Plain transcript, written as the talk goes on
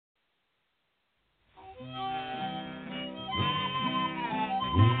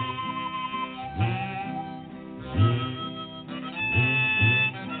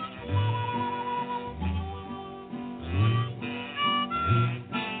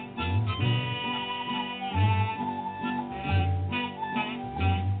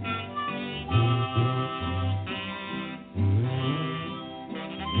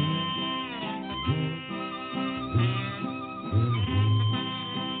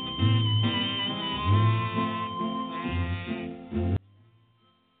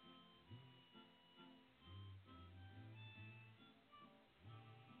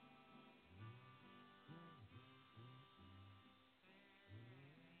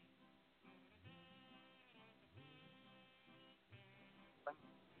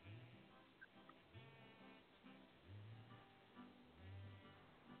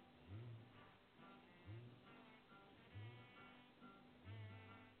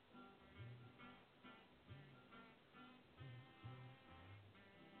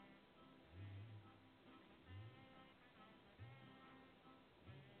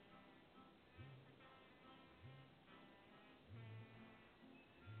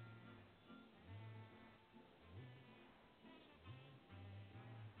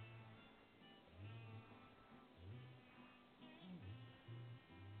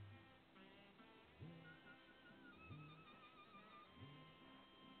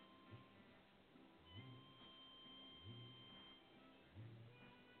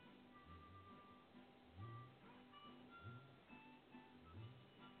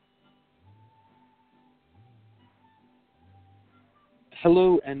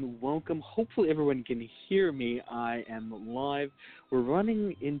Hello and welcome. Hopefully everyone can hear me. I am live. We're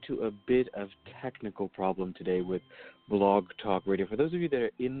running into a bit of technical problem today with Blog Talk Radio. For those of you that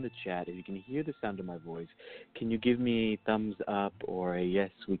are in the chat, if you can hear the sound of my voice, can you give me a thumbs up or a yes,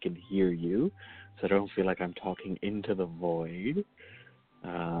 we can hear you, so I don't feel like I'm talking into the void?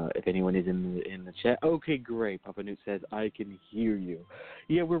 If anyone is in the chat. Okay, great. Papa Newt says, I can hear you.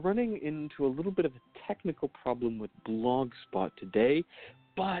 Yeah, we're running into a little bit of a technical problem with Blogspot today,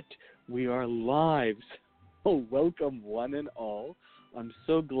 but we are live. So welcome one and all. I'm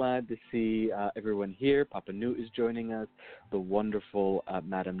so glad to see everyone here. Papa Newt is joining us. The wonderful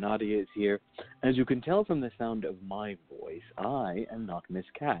Madam Nadia is here. As you can tell from the sound of my voice, I am not Miss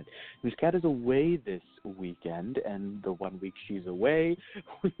Cat. Miss Cat is away this weekend, and the 1 week she's away,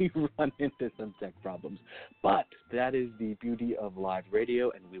 we run into some tech problems. But that is the beauty of live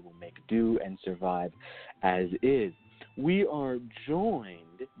radio, and we will make do and survive as is. We are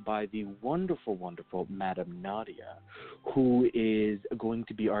joined by the wonderful, wonderful Madam Nadia, who is going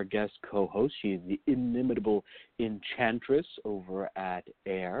to be our guest co-host. She is the inimitable enchantress over at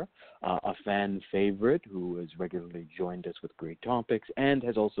AIR, a fan favorite who has regularly joined us with great topics and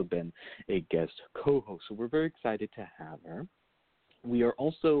has also been a guest co-host. So we're very excited to have her. We are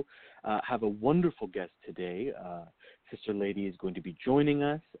also have a wonderful guest today. Sister Lady is going to be joining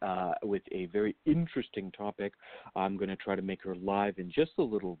us with a very interesting topic. I'm going to try to make her live in just a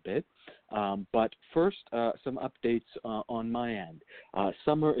little bit. But first, some updates on my end.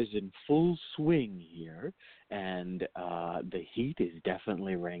 Summer is in full swing here, and the heat is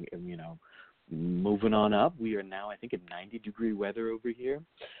definitely moving on up. We are now, I think, at 90-degree weather over here.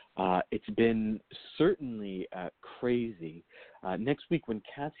 It's been certainly crazy. Next week when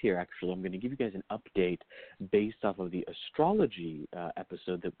Kat's here, actually, I'm going to give you guys an update based off of the astrology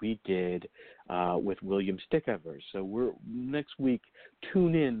episode that we did with William Stickevers. So next week,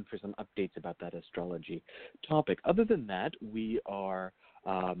 tune in for some updates about that astrology topic. Other than that, we are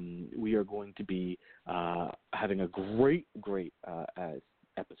going to be having a great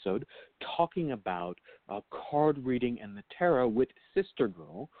episode talking about card reading and the tarot with Sister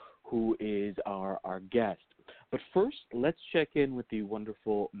Girl, who is our guest. But first, let's check in with the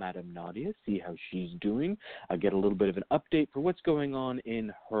wonderful Madam Nadia, see how she's doing, get a little bit of an update for what's going on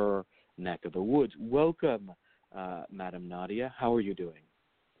in her neck of the woods. Welcome, Madam Nadia. How are you doing?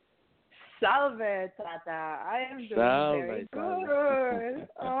 Salve, Tata. I am doing very good.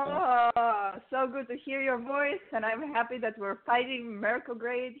 Oh, so good to hear your voice, and I'm happy that we're fighting Miracle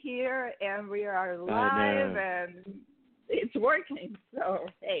Grade here, and we are live, and it's working. So,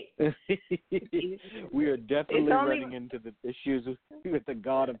 hey. We are definitely running into the issues with the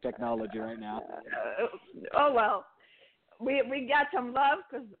god of technology right now. Oh, well. We got some love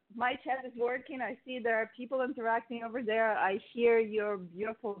because my chat is working. I see there are people interacting over there. I hear your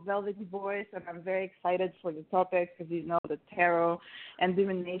beautiful velvety voice, and I'm very excited for the topic because you know the tarot and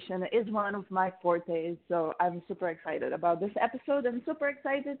divination is one of my fortes. So I'm super excited about this episode and super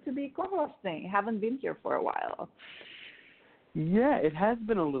excited to be co-hosting. Haven't been here for a while. Yeah, it has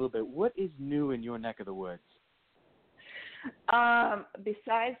been a little bit. What is new in your neck of the woods?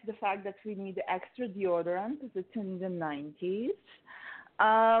 Besides the fact that we need extra deodorant because it's in the 90s,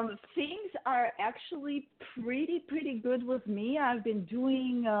 things are actually pretty good with me. I've been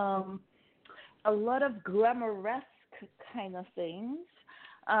doing a lot of glamouresque kind of things,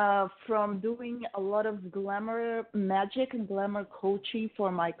 from doing a lot of glamour magic and glamour coaching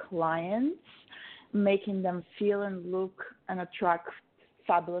for my clients, making them feel and look and attract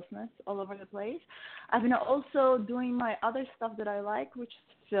fabulousness all over the place. I've been also doing my other stuff that I like, which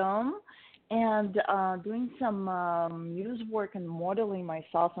is film, and doing some muse work and modeling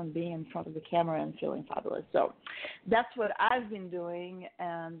myself and being in front of the camera and feeling fabulous. So that's what I've been doing,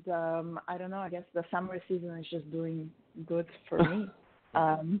 and I don't know, I guess the summer season is just doing good for me.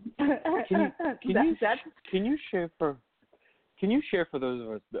 Can you share for those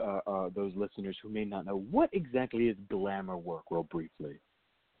of us, those listeners who may not know, what exactly is glamour work, real briefly?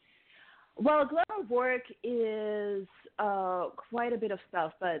 Well, glamour work is quite a bit of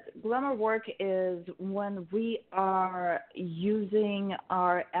stuff, but glamour work is when we are using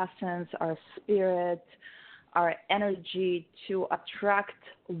our essence, our spirit, our energy to attract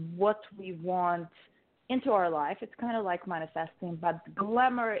what we want into our life. It's kind of like manifesting, but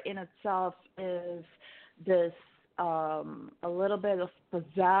glamour in itself is this a little bit of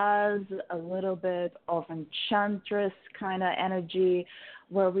pizzazz, a little bit of enchantress kind of energy,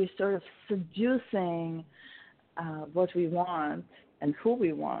 where we're sort of seducing what we want and who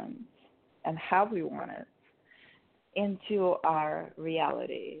we want and how we want it. into our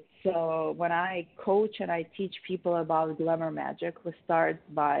reality. So when I coach and I teach people about glamour magic, we start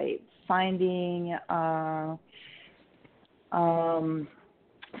by finding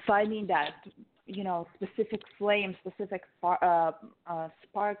that, you know, specific flame, specific spark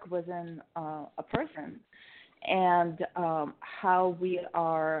within a person, and how we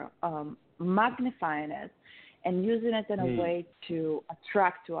are magnifying it and using it in a way to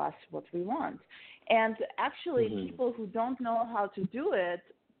attract to us what we want. And actually, people who don't know how to do it,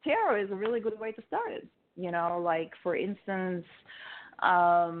 tarot is a really good way to start it. You know, like for instance,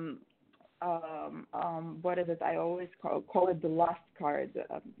 what is it? I always call it the lust card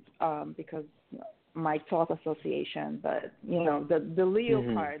because my thought association. But you know, the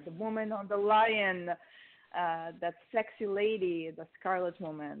Leo card, the woman on the lion, that sexy lady, the Scarlet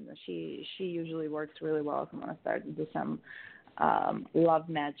Woman. She usually works really well if I want to start to do some love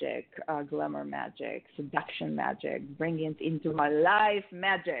magic, glamour magic, seduction magic, bringing it into my life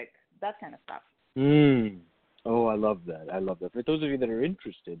magic, that kind of stuff. Oh, I love that. I love that. For those of you that are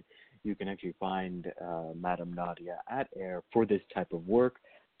interested, you can actually find Madame Nadia at AIR for this type of work.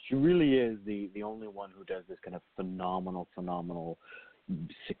 She really is the only one who does this kind of phenomenal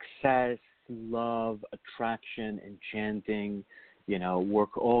success, love, attraction, enchanting, you know,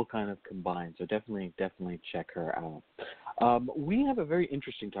 work all kind of combined. So definitely check her out. We have a very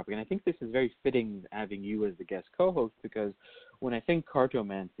interesting topic, and I think this is very fitting having you as the guest co-host, because when I think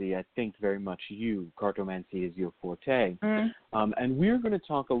cartomancy, I think very much you. Cartomancy is your forte. And we're going to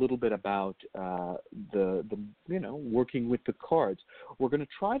talk a little bit about the you know, working with the cards. We're going to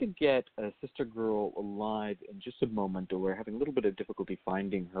try to get Sister Girl live in just a moment, or we're having a little bit of difficulty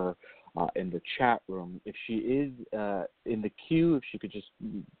finding her in the chat room. If she is in the queue, if she could just,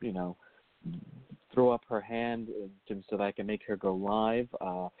 you know, throw up her hand so that I can make her go live,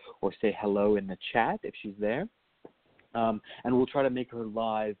 or say hello in the chat if she's there. And we'll try to make her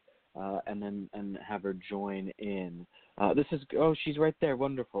live and have her join in. She's right there.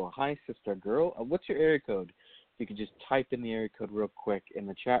 Wonderful. Hi, Sister Girl. What's your area code? If you could just type in the area code real quick in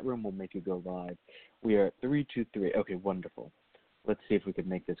the chat room, we'll make you go live. We are at 323. Okay, wonderful. Let's see if we can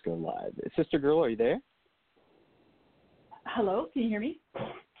make this go live. Sister Girl, are you there? Hello, can you hear me?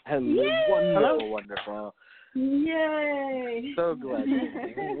 Hello. Yay! Wonderful, Hello? wonderful. Yay! So glad.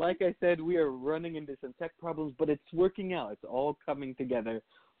 Like I said, we are running into some tech problems, but it's working out. It's all coming together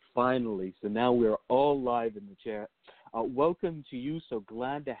finally. So now we're all live in the chat. Welcome to you. So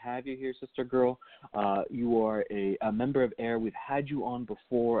glad to have you here, Sister Girl. You are a member of AIR. We've had you on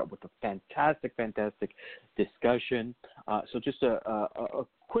before with a fantastic discussion. So just a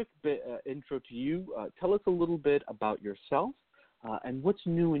quick bit intro to you. Tell us a little bit about yourself. And what's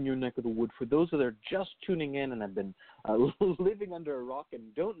new in your neck of the wood for those that are just tuning in and have been living under a rock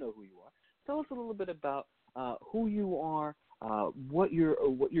and don't know who you are? Tell us a little bit about who you are, what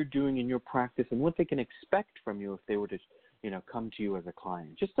you're doing in your practice, and what they can expect from you if they were to, you know, come to you as a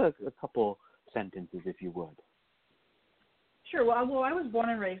client. Just a couple sentences, if you would. Sure. Well, I was born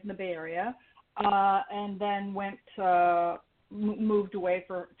and raised in the Bay Area, and then moved away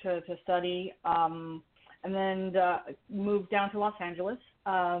to study. And then moved down to Los Angeles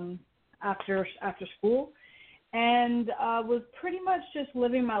after school, and was pretty much just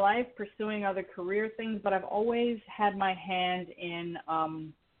living my life, pursuing other career things. But I've always had my hand in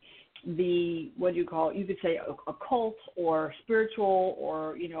you could say occult or spiritual,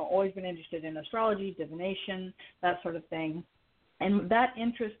 or, you know, always been interested in astrology, divination, that sort of thing. And that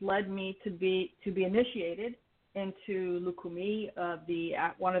interest led me to be initiated into Lukumi,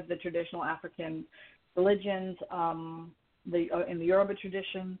 one of the traditional African religions, in the Yoruba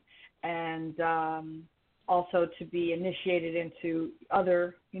tradition, and also to be initiated into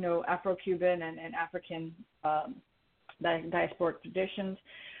other, you know, Afro-Cuban and African diasporic traditions.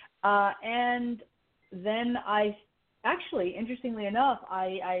 And then I actually, interestingly enough,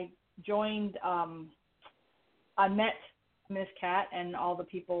 I joined, I met Miss Cat and all the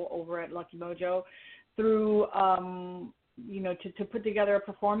people over at Lucky Mojo through you know, to put together a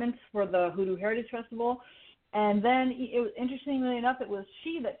performance for the Hoodoo Heritage Festival. And then, interestingly enough, it was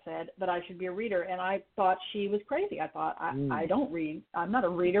she that said that I should be a reader, and I thought she was crazy. I thought, I don't read. I'm not a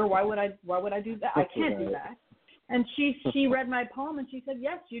reader. Why would I do that? I can't do that. And she read my poem, and she said,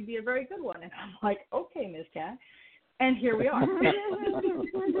 yes, you'd be a very good one. And I'm like, okay, Miss Cat. And here we are.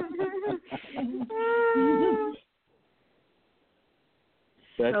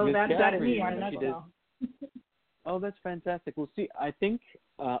 That's me in a nutshell. Oh, that's fantastic. Well, see, I think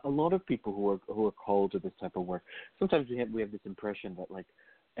a lot of people who are called to this type of work, sometimes we have this impression that, like,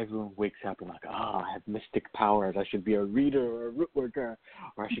 everyone wakes up and like, I have mystic powers. I should be a reader or a root worker,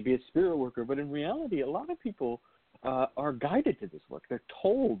 or I should be a spirit worker. But in reality, a lot of people are guided to this work. They're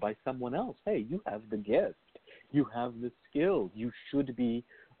told by someone else, hey, you have the gift. You have the skill. You should be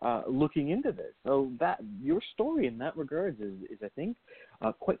looking into this. So that your story in that regards is I think,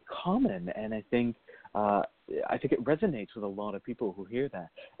 quite common, and I think it resonates with a lot of people who hear that.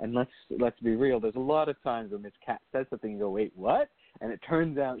 And let's be real. There's a lot of times when Miss Cat says something, you go, wait, what? And it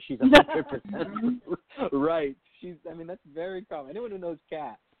turns out she's 100% right. That's very common. Anyone who knows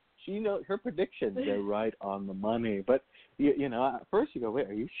Cat, she knows her predictions are right on the money. But at first you go, wait,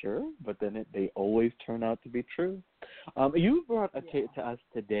 are you sure? But then they always turn out to be true. You brought to us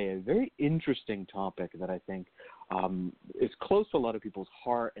today a very interesting topic that I think is close to a lot of people's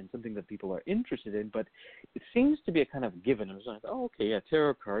heart and something that people are interested in, but it seems to be a kind of given. It's like,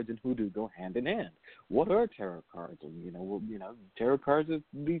 tarot cards and hoodoo go hand in hand. What are tarot cards? And tarot cards are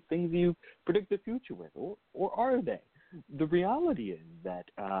these things you predict the future with, or are they? The reality is that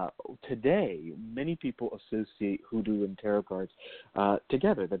today many people associate hoodoo and tarot cards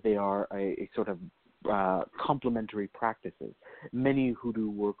together, that they are a sort of complementary practices. Many hoodoo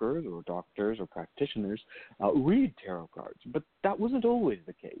workers or doctors or practitioners read tarot cards, but that wasn't always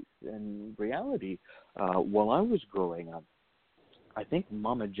the case. In reality, while I was growing up, I think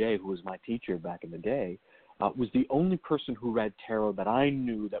Mama J, who was my teacher back in the day, was the only person who read tarot that I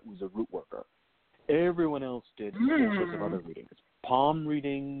knew that was a root worker. Everyone else did all sorts of other readings. Palm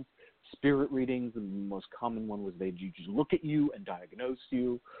readings, spirit readings. The most common one was they just look at you and diagnose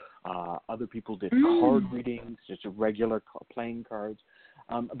you. Other people did card readings, just regular playing cards.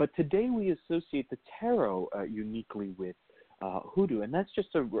 But today we associate the tarot uniquely with hoodoo, and that's just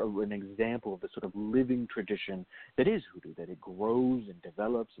an example of the sort of living tradition that is hoodoo, that it grows and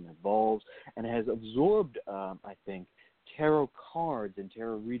develops and evolves and has absorbed, I think, tarot cards and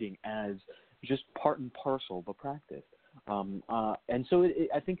tarot reading as just part and parcel of a practice. And so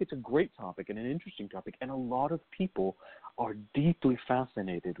I think it's a great topic and an interesting topic, and a lot of people are deeply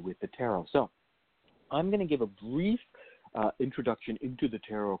fascinated with the tarot. So I'm going to give a brief introduction into the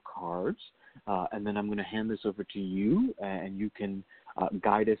tarot cards, and then I'm going to hand this over to you, and you can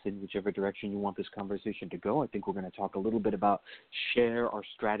guide us in whichever direction you want this conversation to go. I think we're going to talk a little bit about share our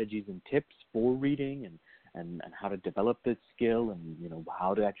strategies and tips for reading and how to develop this skill and,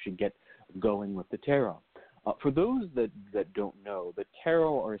 how to actually get going with the tarot. For those that don't know, the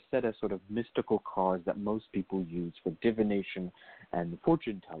tarot are a set of sort of mystical cards that most people use for divination and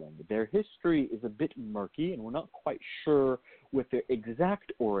fortune telling. Their history is a bit murky, and we're not quite sure what their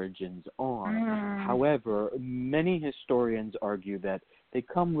exact origins are. However, many historians argue that they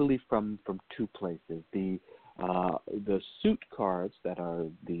come really from two places. The suit cards, that are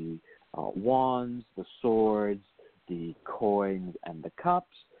the wands, the swords, the coins, and the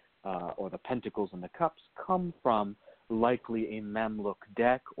cups, or the pentacles and the cups, come from likely a Mamluk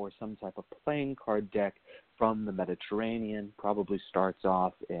deck or some type of playing card deck from the Mediterranean. Probably starts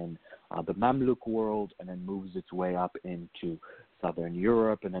off in the Mamluk world and then moves its way up into Southern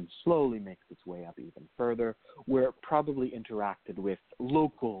Europe and then slowly makes its way up even further, where it probably interacted with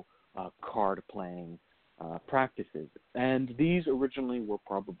local card playing practices. And these originally were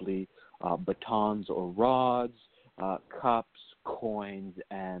probably batons or rods, cups, coins,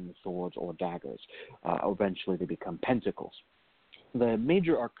 and swords or daggers. Eventually they become pentacles. The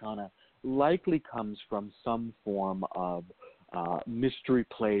major arcana likely comes from some form of mystery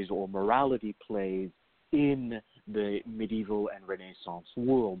plays or morality plays in the medieval and Renaissance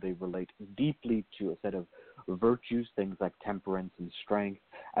world. They relate deeply to a set of virtues, things like temperance and strength,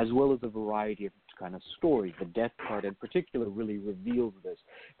 as well as a variety of kind of stories. The death card in particular really reveals this.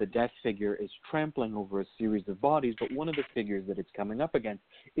 The death figure is trampling over a series of bodies, but one of the figures that it's coming up against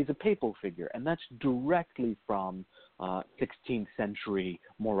is a papal figure, and that's directly from 16th century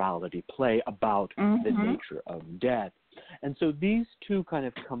morality play about the nature of death. And so these two kind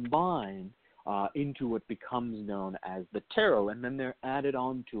of combine into what becomes known as the tarot, and then they're added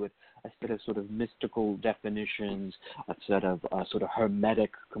on to it a set of sort of mystical definitions, a set of sort of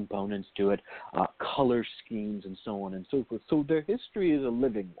hermetic components to it, color schemes, and so on and so forth. So their history is a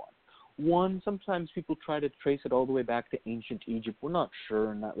living one. Sometimes people try to trace it all the way back to ancient Egypt. We're not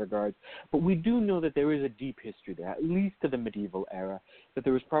sure in that regard, but we do know that there is a deep history there, at least to the medieval era, that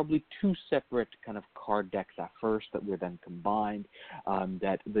there was probably two separate kind of card decks at first that were then combined,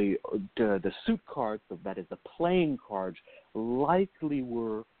 that the suit cards, so that is the playing cards, likely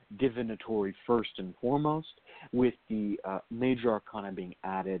were divinatory first and foremost, with the major arcana being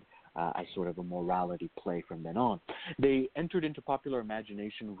added as sort of a morality play from then on. They entered into popular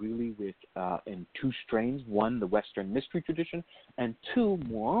imagination really with in two strains: one, the Western mystery tradition, and two,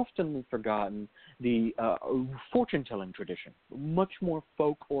 more often forgotten, the fortune-telling tradition, much more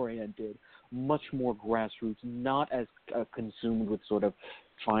folk-oriented, much more grassroots, not as consumed with sort of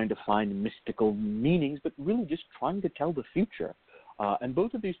trying to find mystical meanings, but really just trying to tell the future. And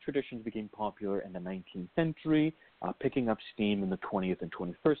both of these traditions became popular in the 19th century, picking up steam in the 20th and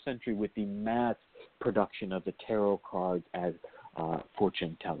 21st century with the mass production of the tarot cards as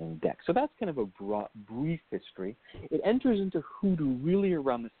fortune-telling decks. So that's kind of a brief history. It enters into Hoodoo really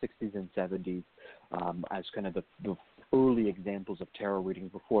around the 60s and 70s as kind of the early examples of tarot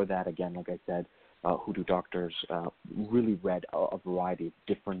readings. Before that, again, like I said, Hoodoo doctors really read a variety of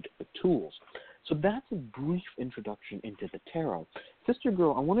different tools. So that's a brief introduction into the tarot. Sister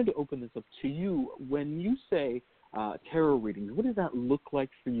Girl, I wanted to open this up to you. When you say tarot readings, what does that look like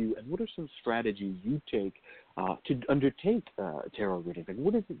for you, and what are some strategies you take to undertake tarot readings? Like,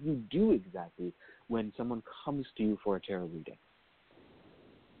 what is it you do exactly when someone comes to you for a tarot reading?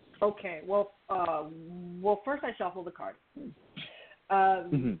 Okay, well, first I shuffle the cards.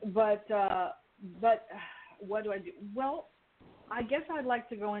 But what do I do? Well, I guess I'd like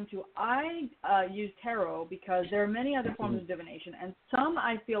to go into, I use tarot because there are many other forms of divination, and some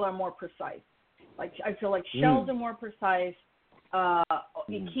I feel are more precise. Like, I feel like shells are more precise,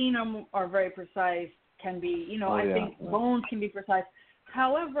 Ikin are very precise, can be, I think bones can be precise.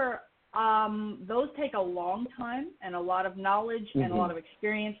 However, those take a long time and a lot of knowledge and a lot of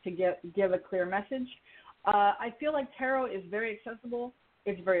experience to give a clear message. I feel like tarot is very accessible.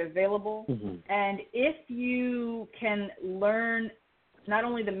 It's very available. And if you can learn not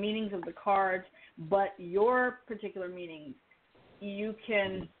only the meanings of the cards, but your particular meanings, you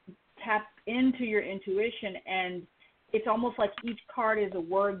can tap into your intuition, and it's almost like each card is a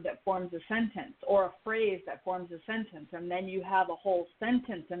word that forms a sentence or a phrase that forms a sentence, and then you have a whole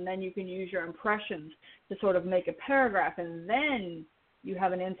sentence, and then you can use your impressions to sort of make a paragraph, and then you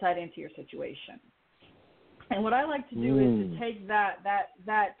have an insight into your situation. And what I like to do is to take that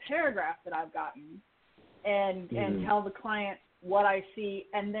paragraph that I've gotten and tell the client what I see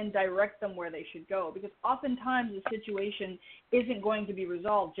and then direct them where they should go. Because oftentimes the situation isn't going to be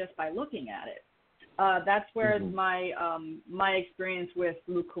resolved just by looking at it. That's where my experience with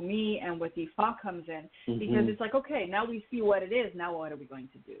Lukumi and with Ifa comes in. Because it's like, okay, now we see what it is. Now what are we going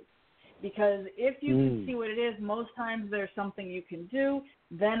to do? Because if you can see what it is, most times there's something you can do.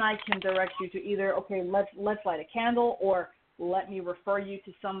 Then I can direct you to either, okay, let's light a candle, or let me refer you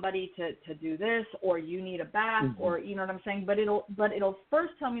to somebody to do this, or you need a bath, or you know what I'm saying. But it'll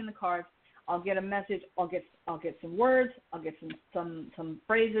first tell me in the cards. I'll get a message. I'll get some words. I'll get some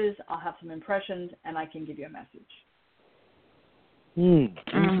phrases. I'll have some impressions, and I can give you a message.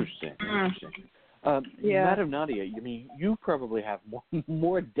 Interesting. Madam Nadia, I mean, you probably have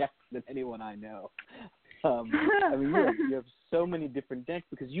more decks than anyone I know. I mean, you have so many different decks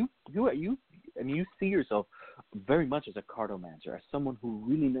because you see yourself very much as a cartomancer, as someone who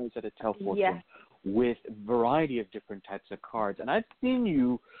really knows how to tell fortune with a variety of different types of cards. And I've seen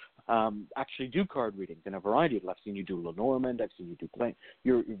you actually do card readings in a variety of. I've seen you do Lenormand. I've seen you do play.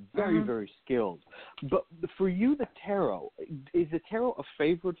 You're very, very skilled. But for you, the tarot, is the tarot a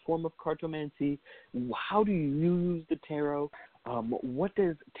favorite form of cartomancy? How do you use the tarot? What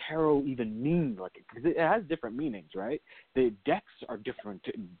does tarot even mean? Like, because it has different meanings, right? The decks are different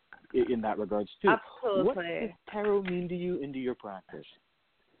in that regards too. Absolutely. What does tarot mean to you into your practice?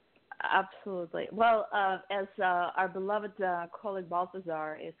 Absolutely. Well, as our beloved colleague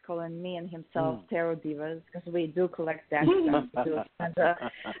Balthazar is calling me and himself tarot divas, because we do collect decks and do spend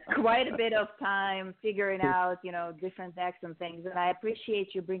quite a bit of time figuring out, different decks and things. And I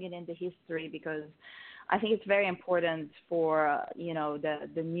appreciate you bringing in the history, because I think it's very important for,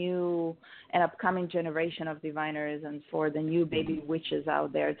 the new and upcoming generation of diviners, and for the new baby witches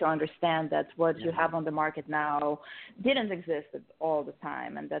out there to understand that what you have on the market now didn't exist all the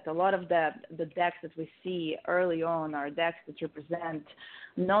time, and that a lot of the decks that we see early on are decks that represent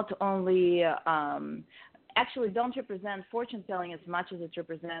not only actually don't represent fortune telling as much as it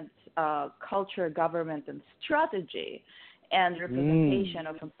represents culture, government, and strategy, and representation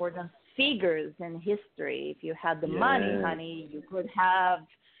of important figures in history. If you had the money, honey, you could have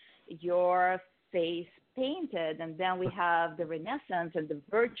your face painted. And then we have the Renaissance and the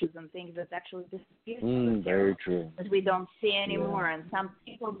virtues and things that actually disappeared. Very true. That we don't see anymore. And some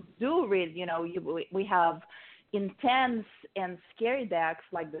people do read, we have intense and scary decks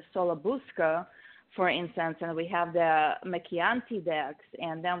like the Solabusca, for instance, and we have the Macchianti decks,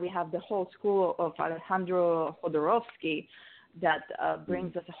 and then we have the whole school of Alejandro Jodorowsky that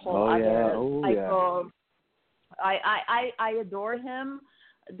brings us a whole other cycle. I adore him.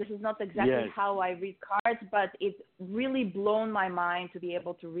 This is not exactly how I read cards, but it's really blown my mind to be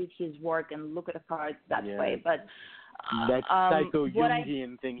able to read his work and look at the cards that way. But That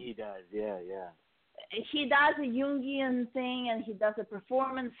psycho-Jungian thing he does. Yeah. He does a Jungian thing, and he does a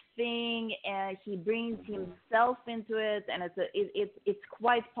performance thing, and he brings himself into it, and it's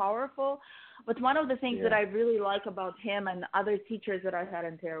quite powerful. But one of the things that I really like about him and other teachers that I had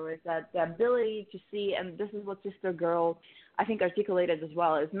in tarot is that the ability to see, and this is what Sister Girl, I think, articulated as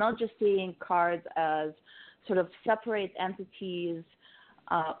well, is not just seeing cards as sort of separate entities,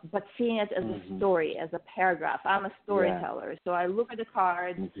 but seeing it as a story, as a paragraph. I'm a storyteller, so I look at the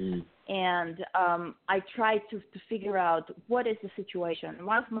cards and I try to figure out what is the situation.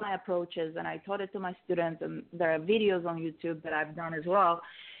 One of my approaches, and I taught it to my students, and there are videos on YouTube that I've done as well,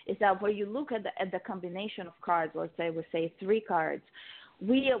 is that when you look at the combination of cards, let's say we say 3 cards,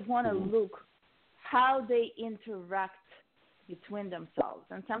 we want to look how they interact between themselves.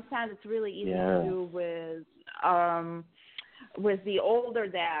 And sometimes it's really easy to do with the older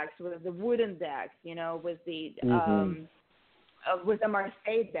decks, with the wooden decks, with the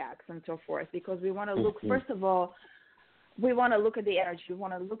Marseille decks and so forth, because we want to look, first of all, we want to look at the energy. We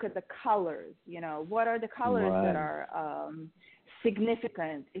want to look at the colors. What are the colors that are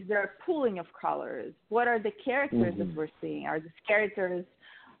significant? Is there a pooling of colors? What are the characters that we're seeing? Are the characters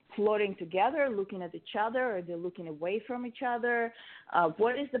floating together, looking at each other? Are they looking away from each other?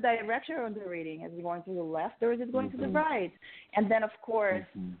 What is the direction of the reading? Is it going to the left or is it going to the right? And then, of course,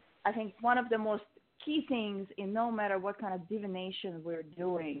 I think one of the most key things in no matter what kind of divination we're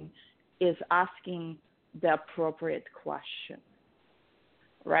doing is asking the appropriate question,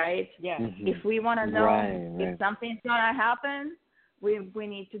 right? Yeah. If we want to know if something's going to happen, we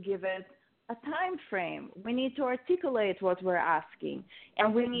need to give it a time frame. We need to articulate what we're asking,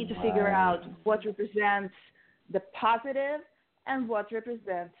 and we need to figure out what represents the positive and what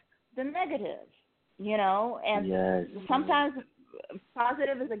represents the negative, and sometimes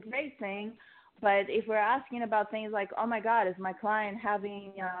positive is a great thing, but if we're asking about things like, oh my God, is my client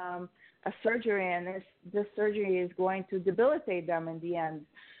having a surgery and this surgery is going to debilitate them in the end,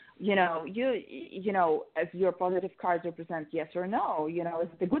 if your positive cards represent yes or no,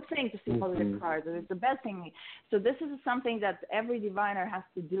 it's a good thing to see positive cards, or it's a bad thing. So this is something that every diviner has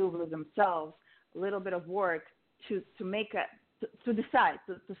to do with themselves, a little bit of work to make to decide,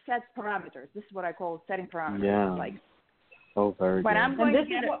 to set parameters. This is what I call setting parameters. Yeah. Like, very when good. I'm going to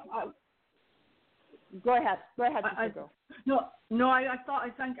get Go ahead. No, I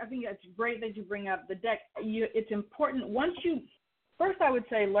think it's great that you bring up the deck. It's important First, I would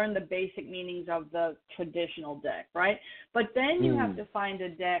say learn the basic meanings of the traditional deck, right? But then you have to find a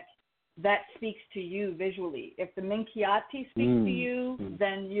deck that speaks to you visually. If the Minchiati speaks to you,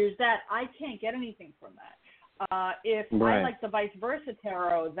 then use that. I can't get anything from that. If I like the vice versa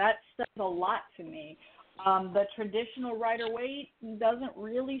tarot, that says a lot to me. The traditional Rider-Waite doesn't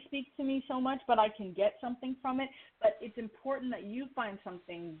really speak to me so much, but I can get something from it. But it's important that you find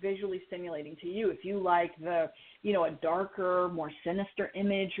something visually stimulating to you. If you like a darker, more sinister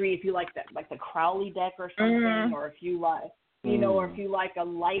imagery, if you like that, like the Crowley deck or something, or if you like, or if you like a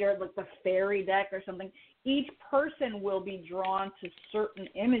lighter, like the fairy deck or something, each person will be drawn to certain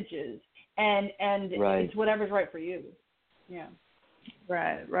images, and it's whatever's right for you. Yeah.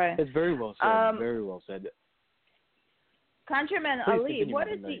 Right. It's very well said. Very well said. Countryman Ali, what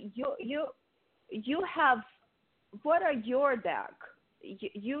is you have? What are your deck?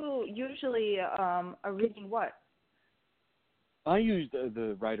 You usually are reading what? I use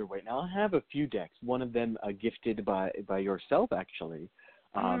the Rider-Waite. Now I have a few decks. One of them gifted by yourself, actually.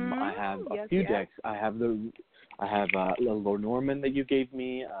 I have a few decks. I have a Lord Norman that you gave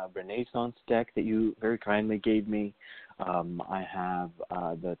me, a Renaissance deck that you very kindly gave me. I have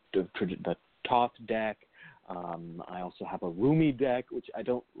the Toth deck. I also have a Rumi deck, which I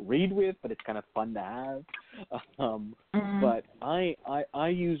don't read with, but it's kind of fun to have. But I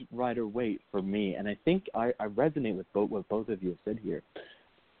use Rider-Waite for me, and I think I resonate with what both of you have said here.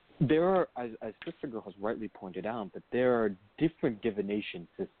 There are, as Sister Girl has rightly pointed out, that there are different divination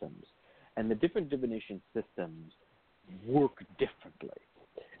systems, and the different divination systems work differently,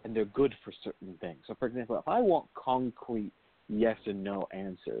 and they're good for certain things. So, for example, if I want concrete yes and no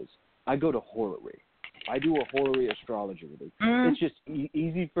answers, I go to horary. I do a horary astrology reading. It's just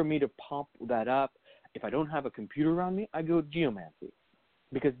easy for me to pop that up. If I don't have a computer around me, I go geomancy,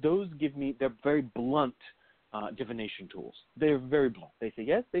 because those they're very blunt divination tools. They're very blunt. They say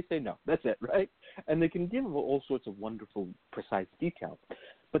yes, they say no. That's it, right? And they can give all sorts of wonderful, precise detail,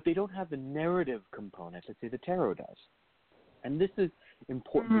 but they don't have the narrative component that, say, the tarot does. And this is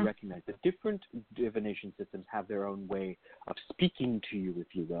important to recognize. The different divination systems have their own way of speaking to you,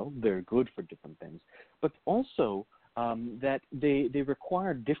 if you will. They're good for different things. But also, that they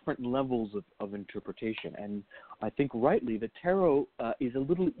require different levels of interpretation. And I think rightly the tarot is a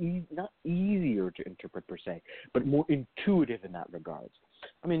little not easier to interpret per se, but more intuitive in that regards.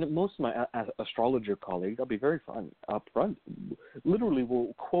 I mean, most of my astrologer colleagues, I'll be very upfront, literally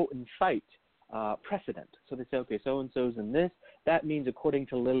will quote and cite precedent. So they say, okay, so-and-so's in this. That means according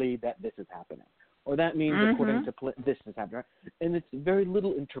to Lily that this is happening. Or that means according to this is happening. Right? And it's very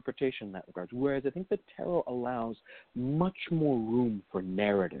little interpretation in that regard. Whereas I think the tarot allows much more room for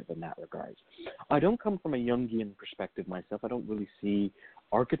narrative in that regard. I don't come from a Jungian perspective myself. I don't really see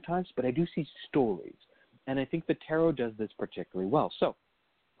archetypes, but I do see stories. And I think the tarot does this particularly well. So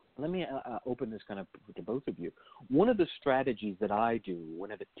let me open this kind of to both of you. One of the strategies that I do, one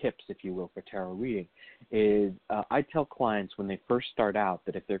of the tips, if you will, for tarot reading is I tell clients when they first start out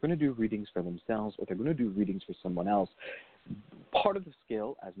that if they're going to do readings for themselves or they're going to do readings for someone else, part of the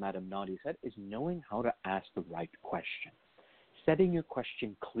skill, as Madame Nadia said, is knowing how to ask the right question. Setting your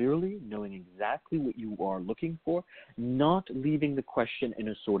question clearly, knowing exactly what you are looking for, not leaving the question in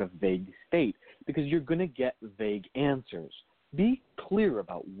a sort of vague state, because you're going to get vague answers. Be clear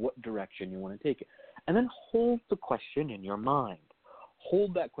about what direction you want to take it. And then hold the question in your mind.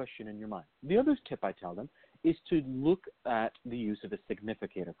 Hold that question in your mind. The other tip I tell them is to look at the use of a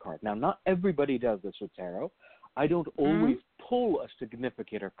significator card. Now, not everybody does this with tarot. I don't always pull a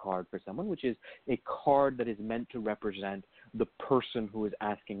significator card for someone, which is a card that is meant to represent the person who is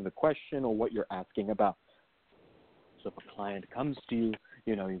asking the question or what you're asking about. So if a client comes to you,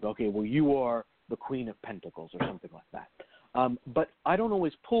 you go, okay, well, you are the Queen of Pentacles or something like that. But I don't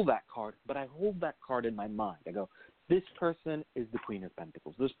always pull that card, but I hold that card in my mind. I go, this person is the Queen of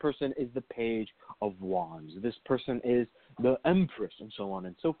Pentacles. This person is the Page of Wands. This person is the Empress, and so on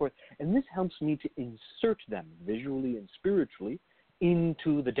and so forth. And this helps me to insert them visually and spiritually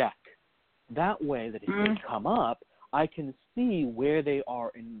into the deck. That way that if they come up, I can see where they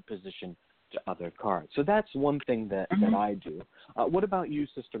are in position to other cards. So that's one thing that I do. What about you,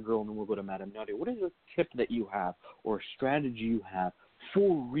 Sister Girl? And then we'll go to Madame Nadia. What is a tip that you have or a strategy you have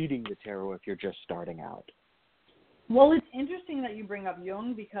for reading the tarot if you're just starting out? Well, it's interesting that you bring up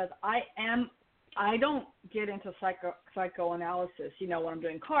Jung because I don't get into psychoanalysis, when I'm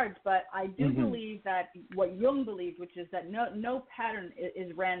doing cards, but I do believe that what Jung believed, which is that no pattern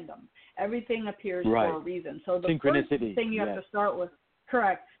is random. Everything appears for a reason. So the first thing you have to start with,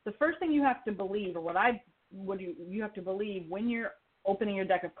 correct. The first thing you have to believe, or what you have to believe when you're opening your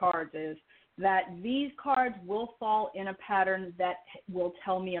deck of cards is that these cards will fall in a pattern that will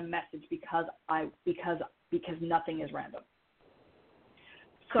tell me a message because nothing is random.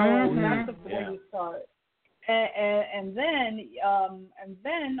 So that's the way you start. And then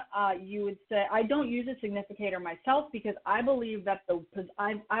you would say, I don't use a significator myself because I believe that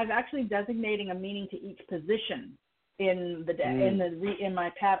I've actually designating a meaning to each position in the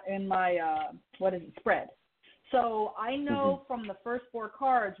spread. So I know from the first four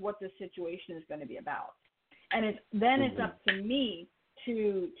cards what this situation is going to be about, and it's up to me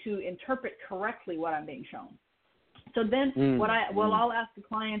to interpret correctly what I'm being shown. So then I'll ask the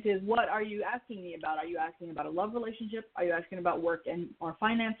client is, what are you asking me about? Are you asking about a love relationship? Are you asking about work or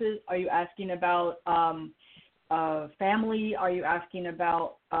finances? Are you asking about family? Are you asking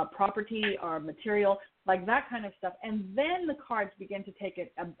about property or material? Like that kind of stuff. And then the cards begin to take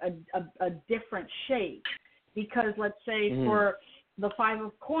a different shape. Because let's say for the Five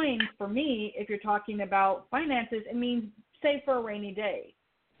of Coins, for me, if you're talking about finances, it means save for a rainy day.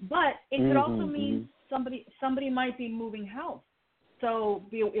 But it could also mean somebody might be moving house. So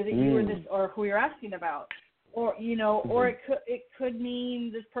is it you or this or who you're asking about? Or or it could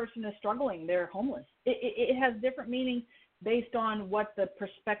mean this person is struggling, they're homeless. It has different meanings based on what the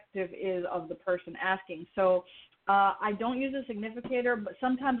perspective is of the person asking. So I don't use a significator, but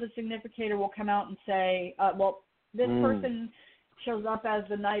sometimes a significator will come out and say, this person shows up as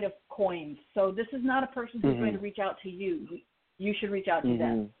the Knight of Coins. So this is not a person who's going to reach out to you. You should reach out to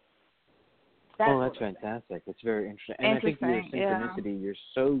them. That's fantastic. It's very interesting. And I think your synchronicity, you're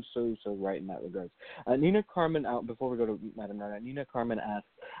so right in that regard. Nina Carmen, before we go to Madame Nadia, Nina Carmen asks,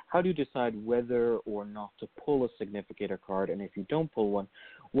 how do you decide whether or not to pull a significator card? And if you don't pull one,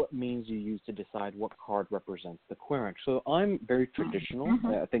 what means you use to decide what card represents the querent? So I'm very traditional.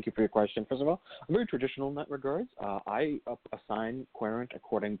 Thank you for your question, first of all. I'm very traditional in that regard. I assign querent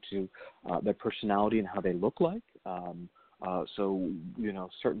according to their personality and how they look like. So,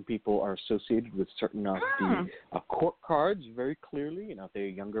 certain people are associated with certain of the court cards very clearly. If they're a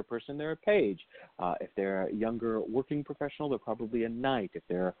younger person, they're a page. If they're a younger working professional, they're probably a knight. If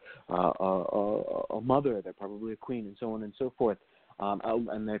they're a mother, they're probably a queen, and so on and so forth.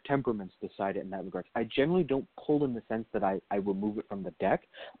 and their temperaments decide it in that regard. I generally don't pull in the sense that I remove it from the deck,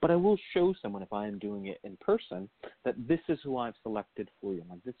 but I will show someone if I am doing it in person that this is who I've selected for you.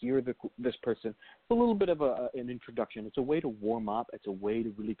 Like you're this person. It's a little bit of an introduction. It's a way to warm up. It's a way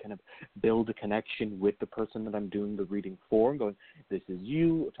to really kind of build a connection with the person that I'm doing the reading for. I'm going, this is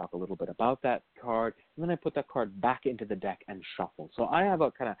you. We'll talk a little bit about that card, and then I put that card back into the deck and shuffle. So I have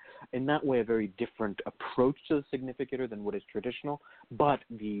a kind of, in that way, a very different approach to the significator than what is traditional, but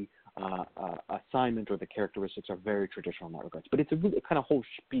the assignment or the characteristics are very traditional in that regard. But it's a really kind of whole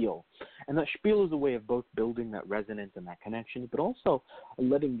spiel. And that spiel is a way of both building that resonance and that connection, but also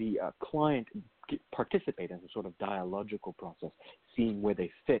letting the client participate in a sort of dialogical process, seeing where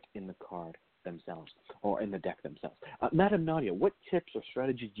they fit in the card themselves or in the deck themselves. Madam Nadia, what tips or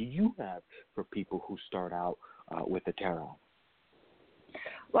strategies do you have for people who start out with the tarot?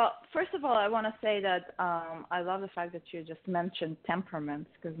 Well, first of all, I want to say that I love the fact that you just mentioned temperaments,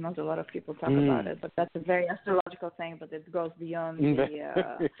 because not a lot of people talk about it, but that's a very astrological thing, but it goes beyond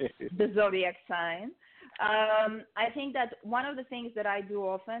the zodiac sign. I think that one of the things that I do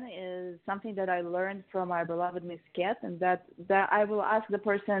often is something that I learned from my beloved Miss Cat, and that I will ask the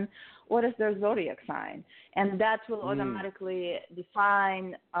person, what is their zodiac sign? And that will automatically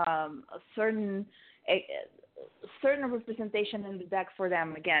define a certain representation in the deck for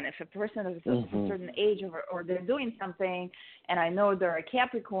them. Again, if a person is of a certain age or they're doing something and I know they're a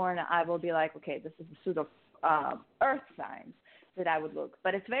Capricorn, I will be like, okay, this is the suit of earth signs that I would look.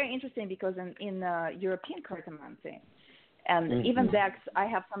 But it's very interesting because in European cartomancy and even decks, I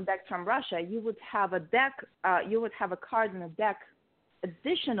have some decks from Russia, you would have a deck, you would have a card in a deck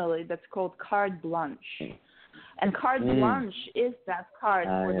additionally that's called carte blanche. And carte blanche is that card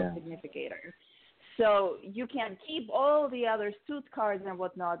for the significator. So you can keep all the other suit cards and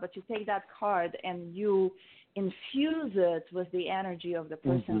whatnot, but you take that card and you infuse it with the energy of the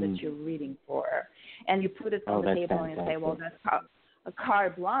person that you're reading for. And you put it on the table and say, well, that's a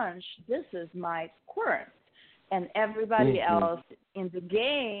carte blanche. This is my quirk. And everybody else in the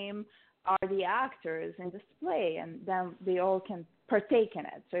game are the actors in display, and then they all can partake in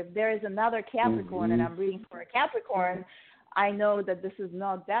it. So if there is another Capricorn and I'm reading for a Capricorn, I know that this is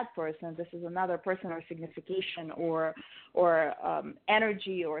not that person. This is another person or signification or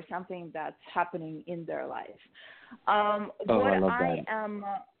energy or something that's happening in their life.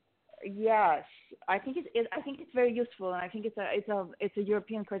 Yes, I think it's very useful, and I think it's a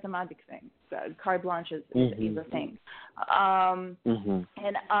European charismatic thing. Carte blanche is a thing.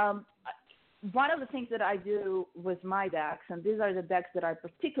 One of the things that I do with my decks, and these are the decks that I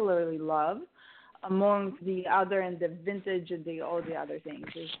particularly love, among the other and the vintage and all the other things,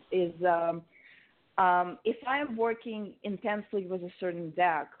 is if I'm working intensely with a certain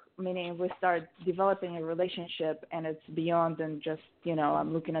deck, meaning we start developing a relationship and it's beyond than just,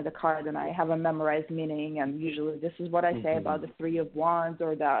 I'm looking at the card and I have a memorized meaning, and usually this is what I say about the Three of Wands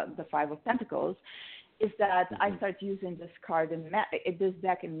or the Five of Pentacles, is that I start using this card this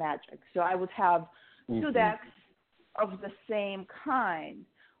deck in Magic. So I would have two decks of the same kind.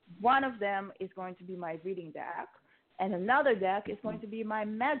 One of them is going to be my reading deck, and another deck is going to be my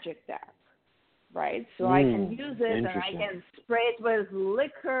magic deck, right? So I can use it, and I can spray it with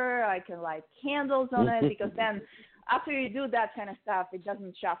liquor. I can light candles on it, because then after you do that kind of stuff, it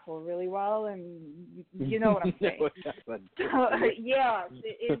doesn't shuffle really well, and you know what I'm saying.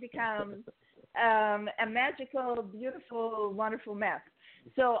 It becomes a magical, beautiful, wonderful mess.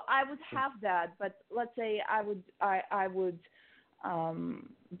 So I would have that, but let's say I would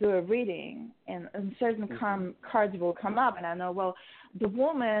do a reading, and certain cards will come up, and I know, well, the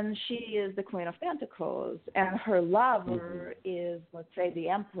woman, she is the Queen of Pentacles, and her lover is, let's say, the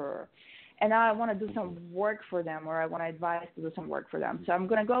Emperor, and I want to do some work for them, or I want to advise to do some work for them. So I'm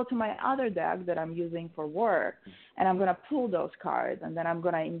going to go to my other deck that I'm using for work, and I'm going to pull those cards, and then I'm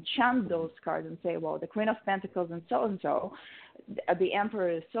going to enchant those cards and say, well, the Queen of Pentacles and so, the Emperor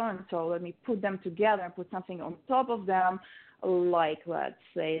is so, let me put them together and put something on top of them, like, let's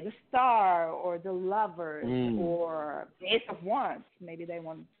say, the Star or the Lovers or the Ace of Wands. Maybe they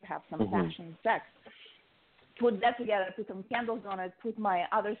want to have some passion and sex. Put that together, put some candles on it, put my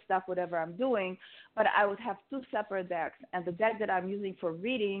other stuff, whatever I'm doing, but I would have two separate decks, and the deck that I'm using for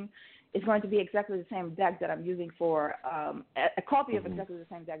reading is going to be exactly the same deck that I'm using for, a copy of exactly the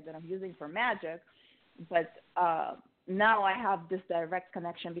same deck that I'm using for Magic, but now I have this direct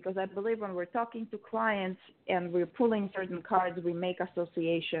connection, because I believe when we're talking to clients and we're pulling certain cards, we make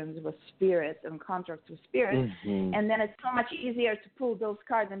associations with spirit and contracts with spirit, and then it's so much easier to pull those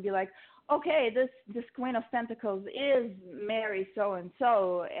cards and be like, okay, this Queen of Pentacles is Mary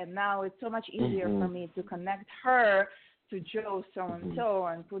so-and-so, and now it's so much easier for me to connect her to Joe so and so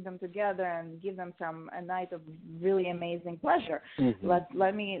and put them together and give them a night of really amazing pleasure.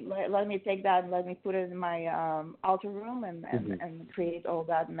 Let me take that and let me put it in my outer room and create all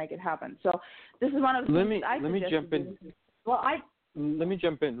that and make it happen. So this is one of the things I let me jump in. Let me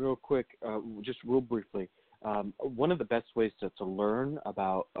jump in real quick, just real briefly. One of the best ways to learn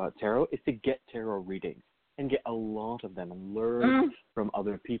about tarot is to get tarot readings and get a lot of them and learn from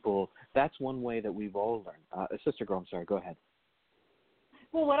other people. That's one way that we've all learned. Sister Girl, I'm sorry, go ahead.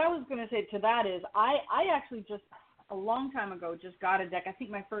 Well, what I was going to say to that is I actually just a long time ago just got a deck. I think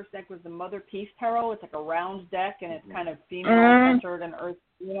my first deck was the Mother Peace Tarot. It's like a round deck, and it's kind of female-centered and earth,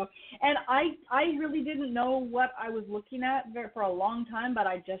 you know. And I really didn't know what I was looking at for a long time, but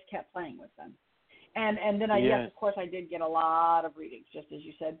I just kept playing with them. And then yes, of course, I did get a lot of readings, just as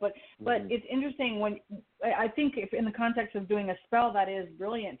you said. But it's interesting when I think if in the context of doing a spell, that is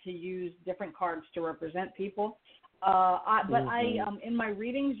brilliant to use different cards to represent people. But I in my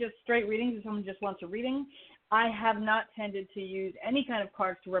readings, just straight readings, if someone just wants a reading, I have not tended to use any kind of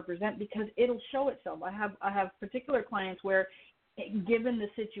cards to represent because it'll show itself. I have particular clients where, given the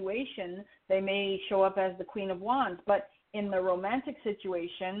situation, they may show up as the Queen of Wands, but in the romantic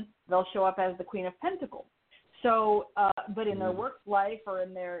situation, they'll show up as the Queen of Pentacles. So, but in their work life or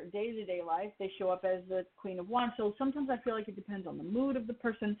in their day-to-day life, they show up as the Queen of Wands. So sometimes I feel like it depends on the mood of the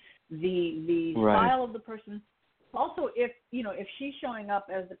person, the style of the person. Also, if she's showing up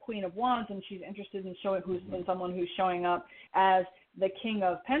as the Queen of Wands and she's interested in in someone who's showing up as the King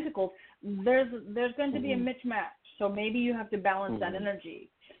of Pentacles, there's going to be a mismatch. So maybe you have to balance that energy.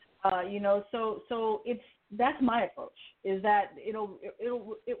 So that's my approach. Is that it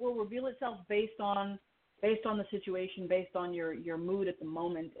will reveal itself based on the situation, based on your mood at the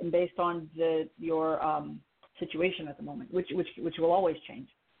moment, and based on your situation at the moment, which will always change.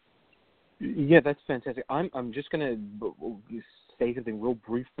 Yeah, that's fantastic. I'm just going to say something real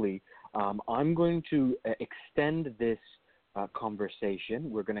briefly. I'm going to extend this conversation.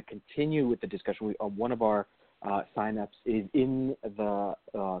 We're going to continue with the discussion. One of our sign-ups is in the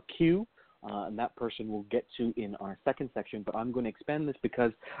queue, and that person will get to in our second section. But I'm going to expand this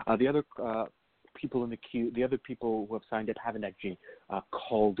because the other people in the queue, the other people who have signed up haven't actually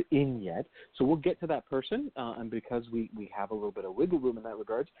called in yet. So we'll get to that person, and because we have a little bit of wiggle room in that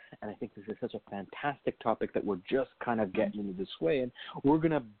regards, and I think this is such a fantastic topic that we're just kind of getting into this way, and we're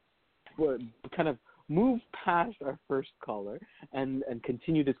going to kind of move past our first caller and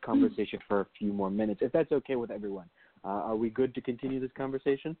continue this conversation for a few more minutes, if that's okay with everyone. Are we good to continue this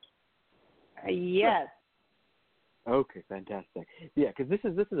conversation? Yes. Okay, fantastic. Yeah, because this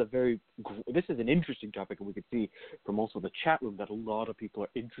is an interesting topic, and we could see from also the chat room that a lot of people are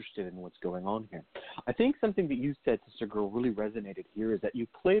interested in what's going on here. I think something that you said, Sister Girl, really resonated here is that you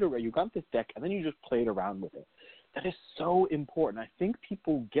got this deck, and then you just played around with it. That is so important. I think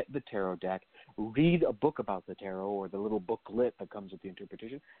people get the tarot deck, read a book about the tarot or the little booklet that comes with the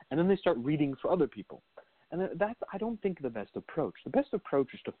interpretation, and then they start reading for other people. And that's, I don't think, the best approach. The best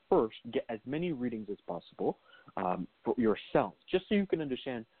approach is to first get as many readings as possible for yourself, just so you can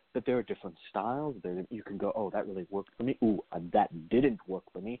understand that there are different styles. You can go, oh, that really worked for me. Ooh, that didn't work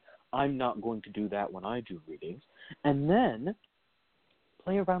for me. I'm not going to do that when I do readings. And then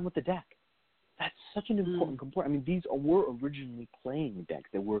play around with the deck. That's such an important component. I mean, these were originally playing decks.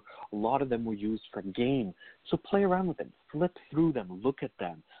 A lot of them were used for game. So play around with them. Flip through them. Look at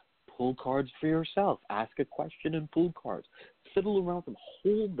them. Pull cards for yourself. Ask a question and pull cards. Fiddle around them.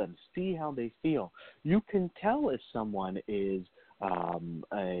 Hold them. See how they feel. You can tell if someone is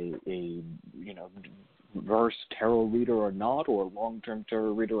a verse tarot reader or not, or a long-term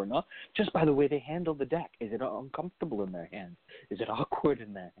tarot reader or not, just by the way they handle the deck. Is it uncomfortable in their hands? Is it awkward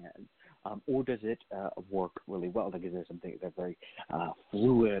in their hands? Or does it work really well? Like, is there something they're very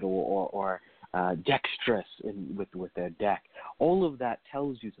fluid or dexterous with their deck? All of that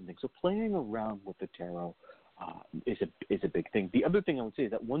tells you something. So playing around with the tarot is a big thing. The other thing I would say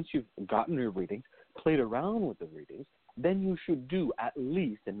is that once you've gotten your readings, played around with the readings, then you should do at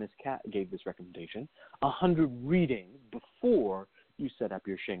least, and Miss Cat gave this recommendation, 100 readings before you set up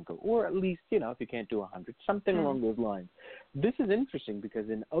your shingle, or at least, if you can't do 100, something along those lines. This is interesting because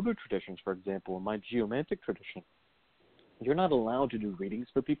in other traditions, for example, in my geomantic tradition, you're not allowed to do readings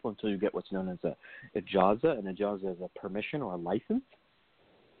for people until you get what's known as a ijaza. An ijaza is a permission or a license.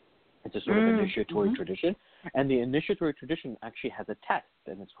 It's a sort of initiatory tradition. And the initiatory tradition actually has a test,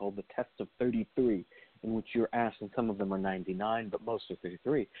 and it's called the test of 33, in which you're asked, and some of them are 99, but most are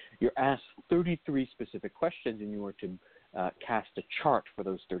 33. You're asked 33 specific questions, and you are to cast a chart for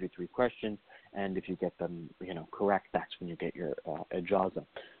those 33 questions, and if you get them, correct, that's when you get your ijaza.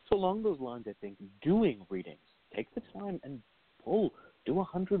 So along those lines, I think doing readings take the time and do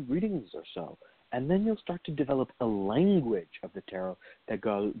 100 readings or so. And then you'll start to develop a language of the tarot that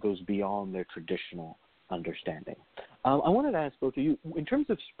goes beyond their traditional understanding. I wanted to ask both of you, in terms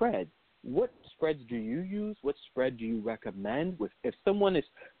of spreads, what spreads do you use? What spread do you recommend? If someone is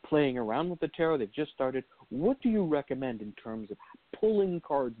playing around with the tarot, they've just started, what do you recommend in terms of pulling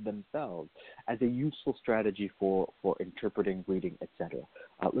cards themselves as a useful strategy for interpreting, reading, etc.?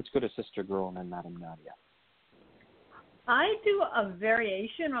 Let's go to Sister Girl and then Madam Nadia. I do a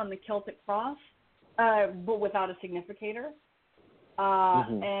variation on the Celtic Cross, but without a significator.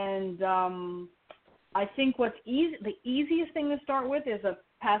 And I think the easiest thing to start with is a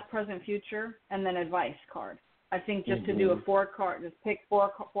past, present, future, and then advice card. I think just to do a 4-card, just pick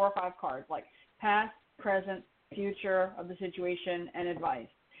four or five cards, like past, present, future of the situation, and advice,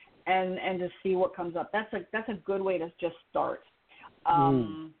 and just see what comes up. That's a good way to just start.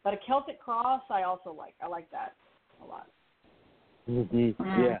 But a Celtic Cross, I also like. I like that a lot.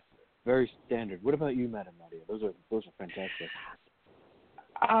 Yeah, very standard. What about you, Madam Nadia? Those are fantastic.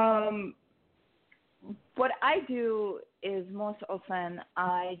 What I do is most often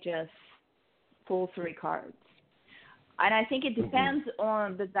I just pull 3 cards. And I think it depends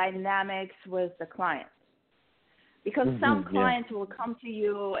on the dynamics with the client. Because some clients will come to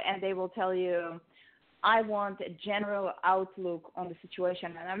you and they will tell you, I want a general outlook on the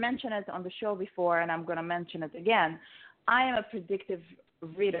situation. And I mentioned it on the show before, and I'm going to mention it again. I am a predictive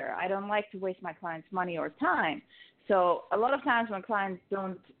reader. I don't like to waste my clients' money or time. So a lot of times when clients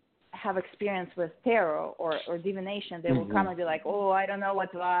don't have experience with tarot or divination, they will come and be like, oh, I don't know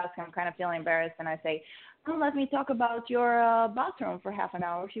what to ask. I'm kind of feeling embarrassed. And I say, oh, let me talk about your bathroom for half an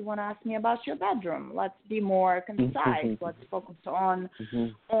hour if you want to ask me about your bedroom. Let's be more concise. Let's focus on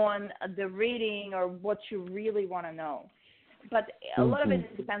the reading or what you really want to know. But a lot of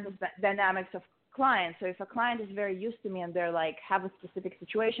it depends on the dynamics of clients. So if a client is very used to me and they're like have a specific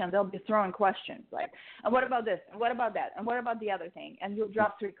situation, they'll be throwing questions like, and what about this? And what about that? And what about the other thing? And you'll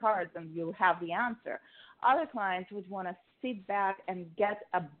drop 3 cards and you'll have the answer. Other clients would want to sit back and get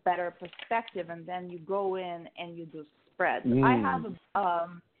a better perspective, and then you go in and you do spreads.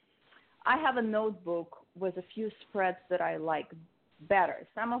 I have a notebook with a few spreads that I like better.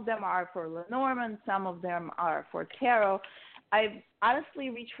 Some of them are for Lenormand, some of them are for tarot. I honestly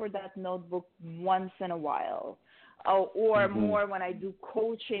reach for that notebook once in a while, or more when I do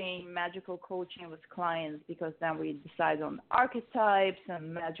coaching, magical coaching with clients, because then we decide on archetypes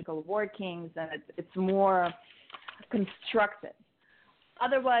and magical workings, and it's more constructed.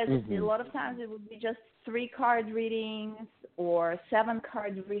 Otherwise, a lot of times it would be just 3-card readings or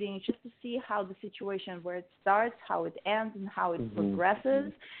 7-card readings, just to see how the situation, where it starts, how it ends, and how it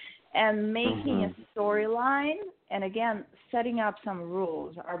progresses. And making a storyline, and again, setting up some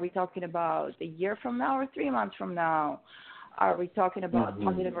rules. Are we talking about a year from now or 3 months from now? Are we talking about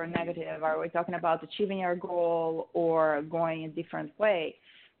positive or negative? Are we talking about achieving our goal or going a different way?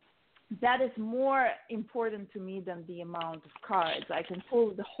 That is more important to me than the amount of cards. I can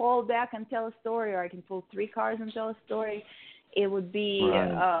pull the whole deck and tell a story, or I can pull 3 cards and tell a story. It would be...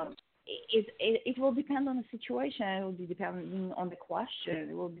 It will depend on the situation. It will be depending on the question.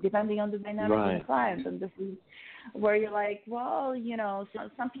 It will be depending on the dynamic of the client. And this is where you're like, well, you know,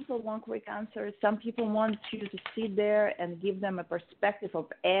 some people want quick answers. Some people want you to sit there and give them a perspective of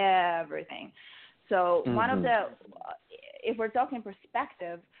everything. So one of the, if we're talking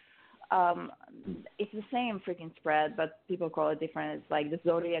perspective, it's the same freaking spread, but people call it different. It's like the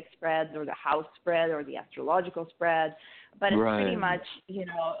zodiac spread or the house spread or the astrological spread. But it's pretty much, you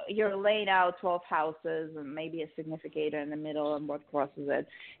know, you're laying out 12 houses and maybe a significator in the middle and what crosses it.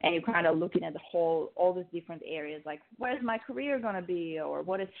 And you're kind of looking at the whole, all these different areas, like where's my career going to be, or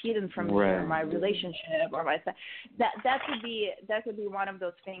what is hidden from me, or my relationship, or my that could be one of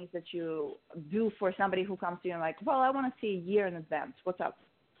those things that you do for somebody who comes to you and like, well, I want to see a year in advance. What's up?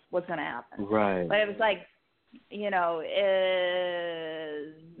 What's going to happen? But it was like, you know,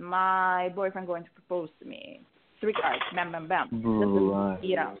 is my boyfriend going to propose to me? 3 cards, bam, bam, bam. This is,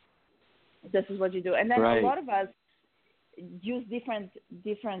 you know, this is what you do. And then a lot of us use different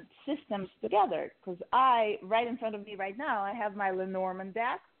systems together, because right in front of me right now, I have my Lenormand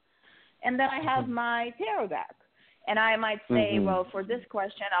deck, and then I have my tarot deck. And I might say, well, for this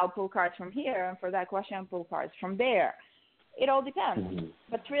question, I'll pull cards from here, and for that question, I'll pull cards from there. It all depends.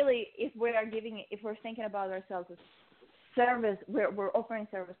 But really, if we're thinking about ourselves as service, we're offering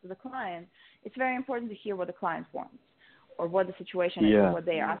service to the client, it's very important to hear what the client wants, or what the situation is, or what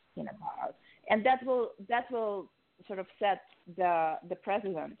they are asking about. And that will sort of set the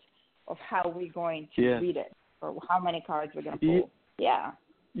precedent of how we're going to read it, or how many cards we're going to pull.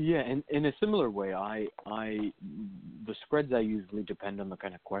 Yeah, and in a similar way, the spreads I usually depend on the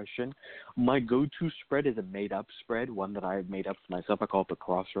kind of question. My go-to spread is a made-up spread, one that I've made up for myself. I call it the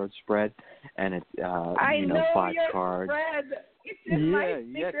Crossroads spread, and it's I know 5 your cards. spread. It's in my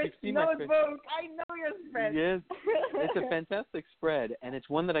Yes, secret you've seen my spread. notebook. I know your spread. Yes, it's a fantastic spread, and it's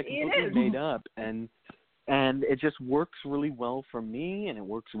one that I completely made up, and it just works really well for me, and it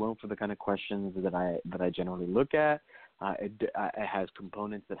works well for the kind of questions that I generally look at. It has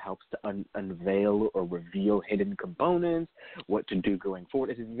components that helps to unveil or reveal hidden components, what to do going forward.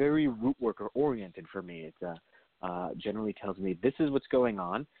 It's very Rootworker oriented for me. It generally tells me this is what's going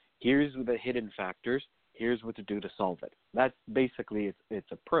on. Here's the hidden factors. Here's what to do to solve it. That's basically its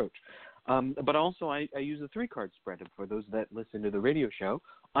approach. But also I use a 3-card spread. And for those that listen to the radio show,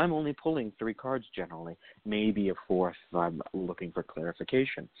 I'm only pulling 3 cards generally, maybe a 4th if I'm looking for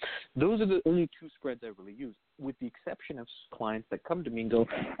clarification. Those are the only 2 spreads I really use, with the exception of clients that come to me and go,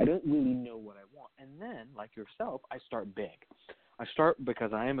 I don't really know what I want. And then, like yourself, I start big. I start,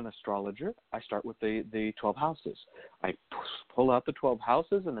 because I am an astrologer, I start with the 12 houses. I pull out the 12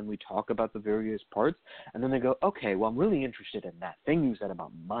 houses, and then we talk about the various parts, and then they go, okay, well, I'm really interested in that thing you said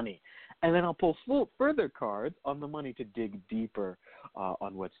about money. And then I'll pull further cards on the money to dig deeper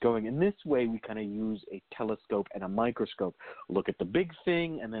on what's going. In this way, we kind of use a telescope and a microscope. Look at the big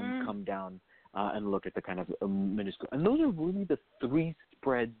thing, and then come down and look at the kind of minuscule. And those are really the 3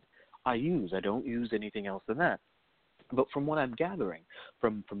 spreads I use. I don't use anything else than that. But from what I'm gathering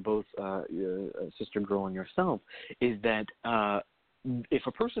from both Sister Girl and yourself is that if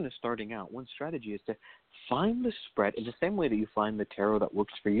a person is starting out, one strategy is to find the spread in the same way that you find the tarot that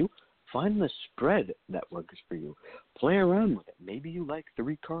works for you. Find the spread that works for you. Play around with it. Maybe you like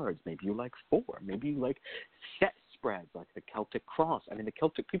 3 cards. Maybe you like 4. Maybe you like set spreads like the Celtic Cross. I mean, the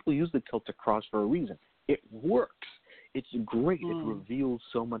Celtic people use the Celtic Cross for a reason. It works. It's great. It reveals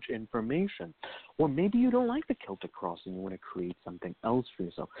so much information. Or maybe you don't like the Celtic Cross and you want to create something else for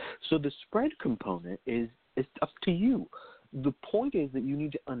yourself. So the spread component is up to you. The point is that you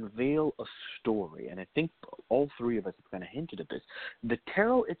need to unveil a story, and I think all 3 of us have kind of hinted at this. The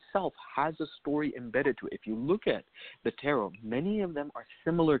tarot itself has a story embedded to it. If you look at the tarot, many of them are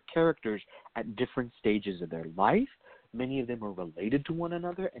similar characters at different stages of their life. Many of them are related to one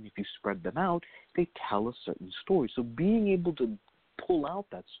another, and if you spread them out, they tell a certain story. So being able to pull out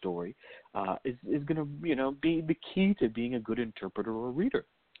that story is going to, be the key to being a good interpreter or reader.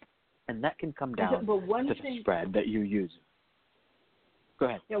 And that can come down to the spread that you use. Go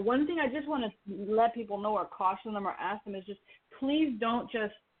ahead. Yeah, one thing I just want to let people know or caution them or ask them is just please don't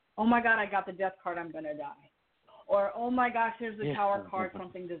just, oh, my God, I got the death card, I'm going to die. Or, oh, my gosh, there's the Tower card,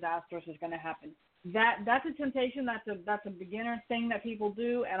 something disastrous is going to happen. That's a temptation. That's a beginner thing that people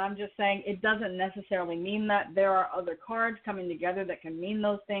do, and I'm just saying it doesn't necessarily mean that. There are other cards coming together that can mean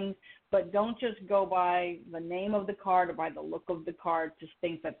those things, but don't just go by the name of the card or by the look of the card to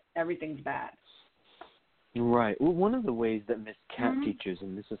think that everything's bad. Right. Well, one of the ways that Miss Cat teaches,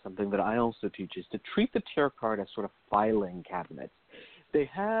 and this is something that I also teach, is to treat the tarot card as sort of filing cabinets. They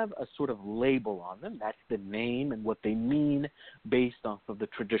have a sort of label on them. That's the name and what they mean based off of the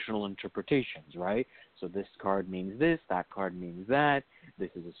traditional interpretations, right? So this card means this, that card means that, this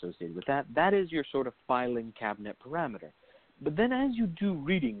is associated with that. That is your sort of filing cabinet parameter. But then as you do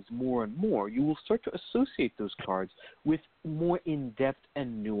readings more and more, you will start to associate those cards with more in-depth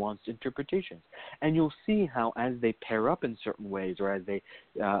and nuanced interpretations. And you'll see how as they pair up in certain ways or as they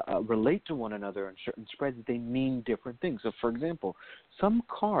relate to one another in certain spreads, they mean different things. So, for example, some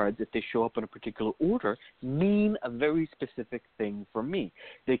cards, if they show up in a particular order, mean a very specific thing for me.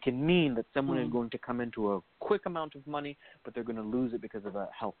 They can mean that someone is going to come into a quick amount of money, but they're going to lose it because of a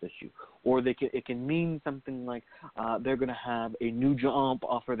health issue. Or it can mean something like they're going to have a new job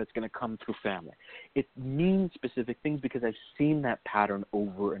offer that's going to come through family. It means specific things because I've seen that pattern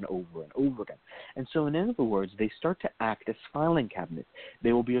over and over and over again. And so in other words, they start to act as filing cabinets.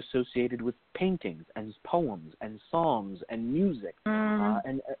 They will be associated with paintings and poems and songs and music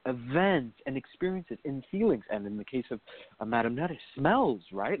and events and experiences and feelings. And in the case of Madame Netta, smells,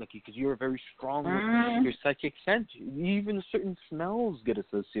 right? Like because you're very strong with your psychic sense. Even certain smells get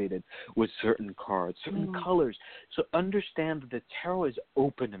associated with certain cards, certain colors. So understand that the tarot is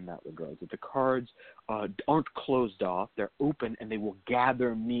open in that regard, that the cards aren't closed off. They're open and they will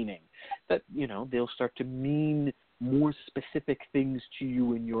gather meaning. That, they'll start to mean more specific things to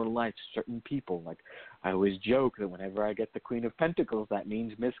you in your life, certain people. Like I always joke that whenever I get the Queen of Pentacles, that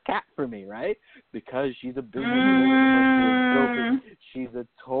means Miss Cat for me, right? Because she's a businesswoman, she's a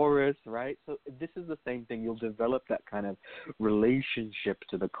Taurus, right? So this is the same thing. You'll develop that kind of relationship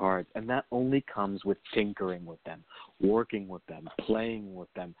to the cards, and that only comes with tinkering with them, working with them, playing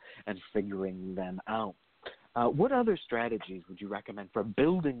with them, and figuring them out. What other strategies would you recommend for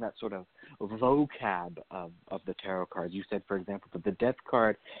building that sort of vocab of the tarot cards? You said, for example, that the death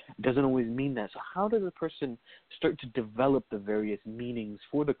card doesn't always mean that. So how does a person start to develop the various meanings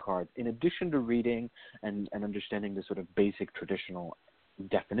for the cards, in addition to reading and understanding the sort of basic traditional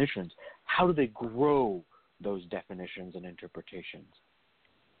definitions? How do they grow those definitions and interpretations?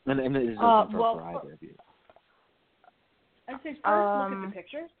 And this is open for either of you. I'd say first look at the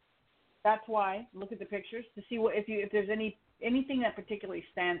pictures. That's why look at the pictures to see if there's anything that particularly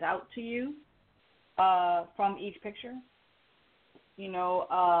stands out to you from each picture. You know,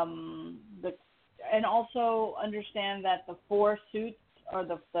 and also understand that the four suits, or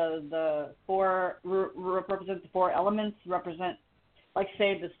the four represent the four elements, represent, like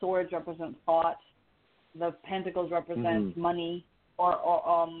say the swords represent thought, the pentacles represent money, or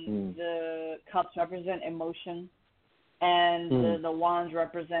the cups represent emotion, and the wands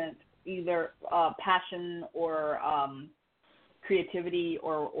represent either passion or creativity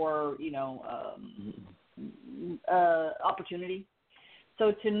or you know opportunity.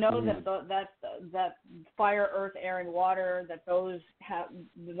 So to know that fire, earth, air, and water, that those have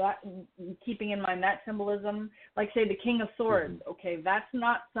that, keeping in mind that symbolism, like say the King of Swords, okay, that's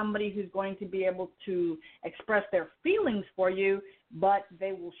not somebody who's going to be able to express their feelings for you, but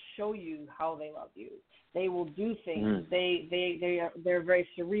they will show you how they love you. They will do things. They're very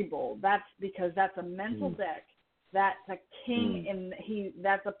cerebral. That's because that's a mental deck. That's a king, and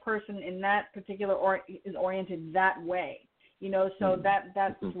that's a person in that particular is oriented that way. You know, so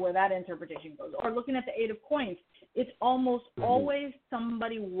that's where that interpretation goes. Or looking at the Eight of Coins, it's almost always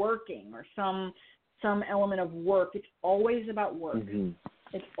somebody working or some element of work. It's always about work.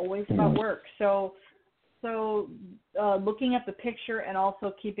 It's always about work. So looking at the picture and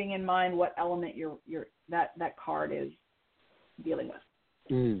also keeping in mind what element that card is dealing with.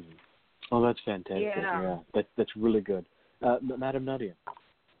 Oh, that's fantastic. Yeah. That's really good. Madam Nadia.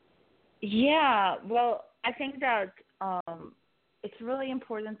 Yeah, well, I think that it's really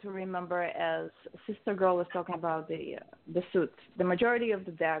important to remember, as Sister Girl was talking about the suits. The majority of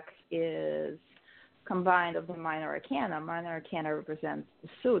the deck is combined of the minor arcana. Minor arcana represents the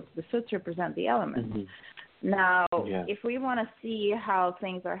suits. The suits represent the elements. Now, if we want to see how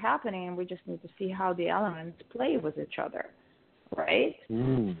things are happening, we just need to see how the elements play with each other, right?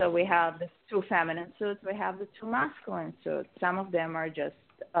 So we have the two feminine suits, we have the two masculine suits. Some of them are just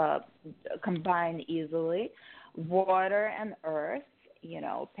combined easily. Water and earth, you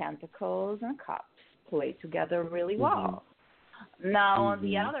know, pentacles and cups play together really well. Now, on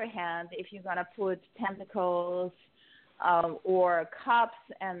the other hand, if you're going to put pentacles or cups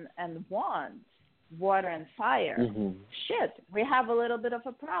and wands, water and fire, we have a little bit of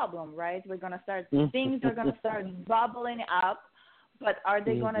a problem, right? We're going to start, things are going to start bubbling up, but are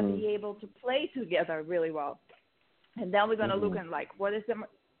they going to be able to play together really well? And then we're going to look at, like, what is the,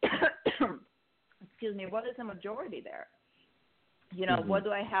 what is the majority there? You know, what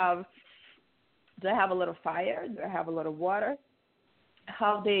do I have? Do I have a little fire? Do I have a little water?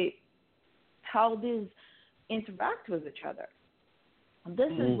 How these interact with each other.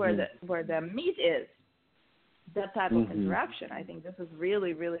 This is where the meat is, that type of interaction. I think this is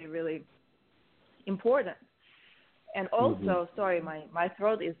really, really, really important. And also, sorry, my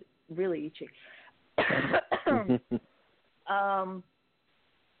throat is really itchy. I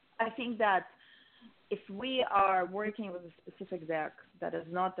think that if we are working with a specific deck that is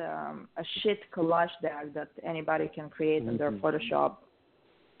not a shit collage deck that anybody can create in their Photoshop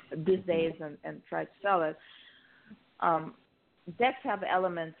these days and try to sell it, decks have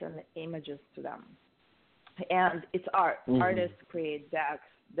elements and images to them. And it's art. Artists create decks.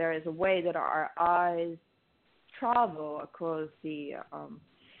 There is a way that our eyes travel across the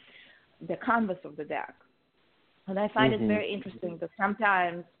canvas of the deck. And I find it very interesting that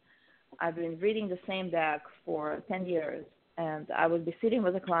sometimes I've been reading the same deck for 10 years, and I would be sitting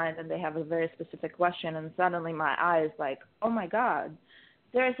with a client and they have a very specific question, and suddenly my eye is like, oh my God,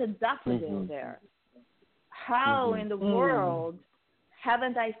 there's a daffodil there. How in the world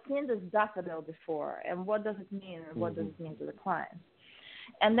haven't I seen this daffodil before? And what does it mean? And what does it mean to the client?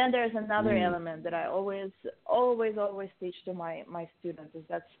 And then there's another element that I always teach to my students, is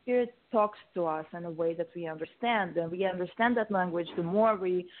that spirit talks to us in a way that we understand. And we understand that language the more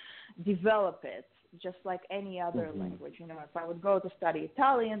we develop it. just like any other Mm-hmm. language. You know, if I would go to study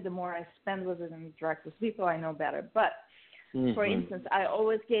Italian, the more I spend with it and interact with people, I know better. But for instance, I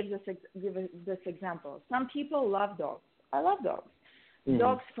always give this example. Some people love dogs. I love dogs.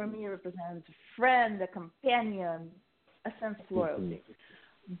 Dogs for me represent a friend, a companion, a sense of loyalty.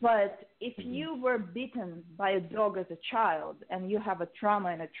 But if you were bitten by a dog as a child and you have a trauma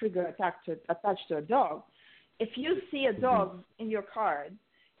and a trigger attached to a dog, if you see a dog in your card,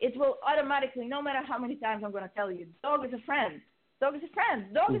 it will automatically, no matter how many times I'm going to tell you, dog is a friend. Dog is a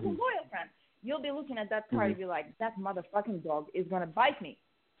friend. Dog is a loyal friend. You'll be looking at that card and be like, that motherfucking dog is going to bite me.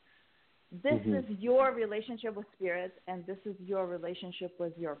 This is your relationship with spirit, and this is your relationship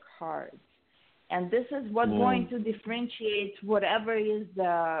with your cards. And this is what's going to differentiate whatever is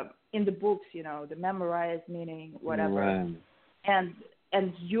in the books, you know, the memorized meaning, whatever,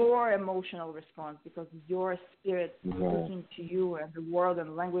 and your emotional response, because your spirit is speaking to you and the world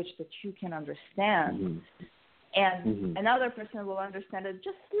and language that you can understand. And another person will understand it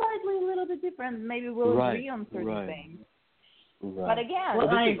just slightly a little bit different. Maybe we'll agree on certain things. But again,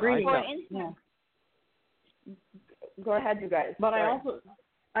 I agree. For instance, go ahead, you guys. But I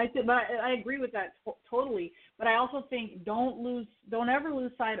agree with that totally. But I also think don't ever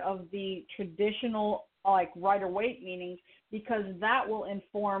lose sight of the traditional like Rider-Waite meanings, because that will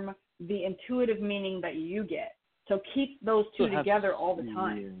inform the intuitive meaning that you get. So keep those two together all the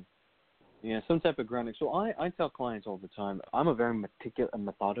time. Yeah, some type of grounding. So I tell clients all the time, I'm a very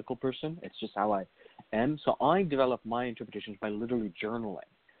methodical person. It's just how I am. So I develop my interpretations by literally journaling.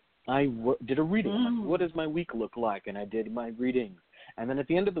 I did a reading. Like, what does my week look like? And I did my readings. And then at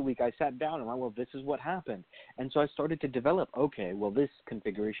the end of the week, I sat down and I went, well, this is what happened. And so I started to develop, okay, well, this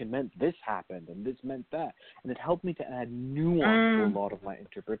configuration meant this happened and this meant that. And it helped me to add nuance to a lot of my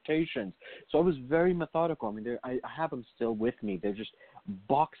interpretations. So I was very methodical. I mean, I have them still with me. They're just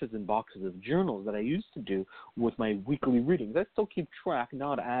boxes and boxes of journals that I used to do with my weekly readings. I still keep track,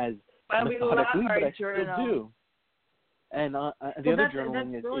 not as methodically, but I still do. And the other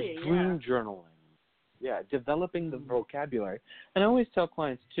journaling is dream journaling. Yeah, developing the vocabulary. And I always tell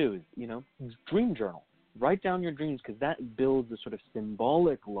clients, too, you know, dream journal. Write down your dreams, because that builds the sort of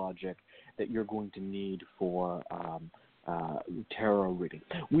symbolic logic that you're going to need for tarot reading.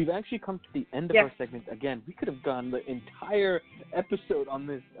 We've actually come to the end of our segment. Again, we could have gone the entire episode on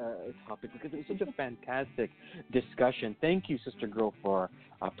this topic, because it was such a fantastic discussion. Thank you, Sister Girl, for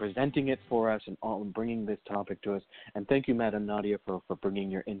presenting it for us and bringing this topic to us. And thank you, Madam Nadia, for bringing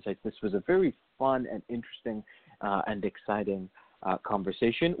your insights. This was a very fun and interesting and exciting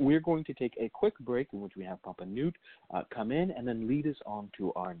conversation. We're going to take a quick break in which we have Papa Newt come in and then lead us on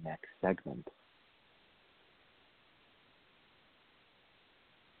to our next segment.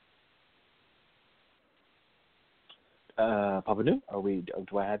 Papa Newt,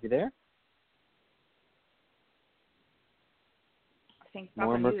 do I have you there? I think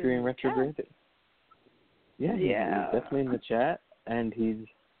more Mercury in retrograde. Yeah, he's definitely in the chat, and he's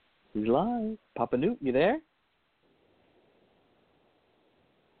live. Papa Newt, you there?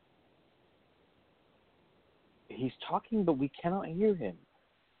 He's talking, but we cannot hear him.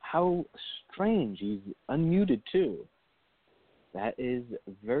 How strange. He's unmuted, too. That is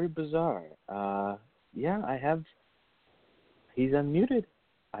very bizarre. He's unmuted.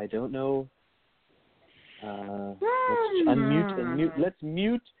 I don't know. Let's unmute and mute. Let's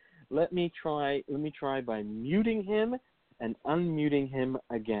mute. Let me try by muting him and unmuting him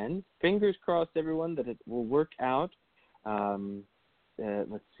again. Fingers crossed, everyone, that it will work out.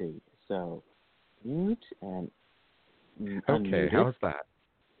 Let's see. So, mute and okay, how's that?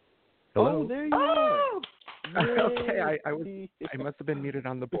 Hello? Oh, there you are. Okay, I must have been muted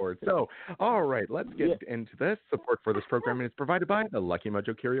on the board. So, all right, let's get into this. Support for this program is provided by the Lucky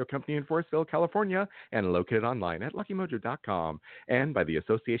Mojo Curio Company in Forestville, California, and located online at luckymojo.com, and by the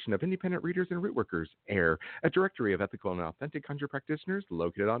Association of Independent Readers and Rootworkers, AIR, a directory of ethical and authentic conjure practitioners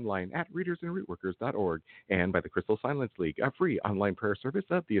located online at readersandrootworkers.org, and by the Crystal Silence League, a free online prayer service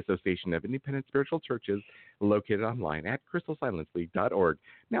of the Association of Independent Spiritual Churches located online at crystalsilenceleague.org.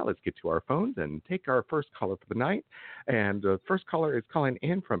 Now let's get to our phones and take our first caller for the night. And the first caller is calling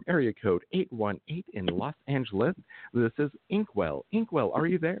in from area code 818 in Los Angeles. This is Inkwell. Inkwell, are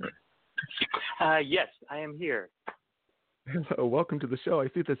you there? Yes, I am here. Hello, welcome to the show. I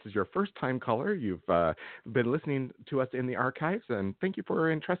see this is your first time caller. You've been listening to us in the archives, and thank you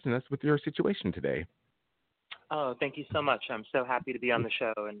for entrusting us with your situation today. Oh, thank you so much. I'm so happy to be on the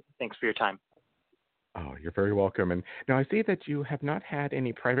show, and thanks for your time. Oh, you're very welcome. And now I see that you have not had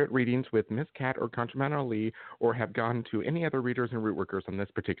any private readings with Miss Cat or ConjureMan Ali, or have gone to any other readers and root workers on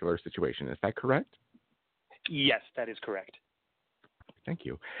this particular situation. Is that correct? Yes, that is correct. Thank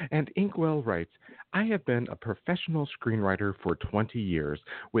you. And Inkwell writes, I have been a professional screenwriter for 20 years,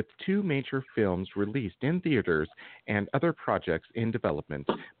 with 2 major films released in theaters and other projects in development,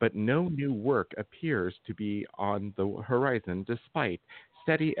 but no new work appears to be on the horizon despite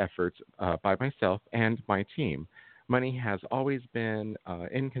steady efforts by myself and my team. Money has always been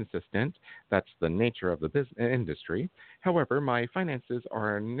inconsistent. That's the nature of the industry. However, my finances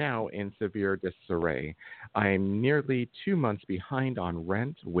are now in severe disarray. I'm nearly 2 months behind on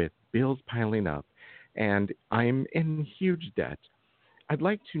rent with bills piling up, and I'm in huge debt. I'd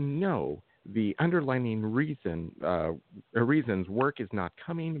like to know the underlying reasons work is not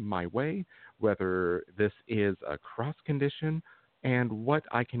coming my way, whether this is a cross condition, and what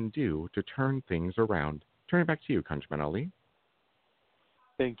I can do to turn things around. Turn it back to you, Countryman Ali.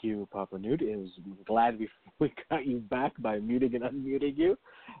 Thank you, Papa Newt. Glad we got you back by muting and unmuting you.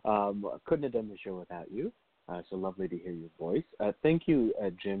 Couldn't have done the show without you. So lovely to hear your voice. Thank you,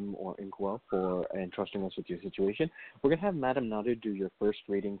 Jim or Inkwell, for entrusting us with your situation. We're going to have Madam Nadia do your first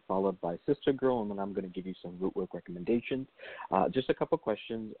reading, followed by Sister Girl, and then I'm going to give you some Rootwork recommendations. Just a couple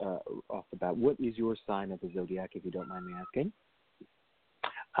questions off the bat. What is your sign of the zodiac, if you don't mind me asking?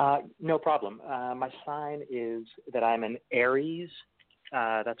 No problem. My sign is that I'm an Aries.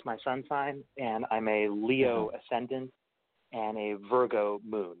 That's my sun sign, and I'm a Leo ascendant and a Virgo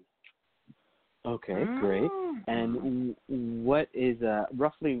moon. Okay, great. And what is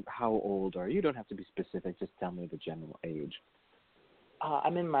roughly how old are you? You don't have to be specific. Just tell me the general age.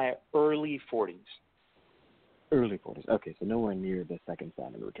 I'm in my early 40s. Early 40s. Okay, so nowhere near the second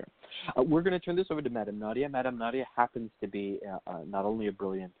sign of return. We're going to turn this over to Madam Nadia. Madam Nadia happens to be not only a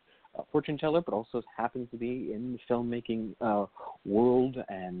brilliant fortune teller, but also happens to be in the filmmaking world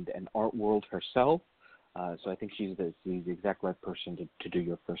and art world herself. So I think she's the exact right person to do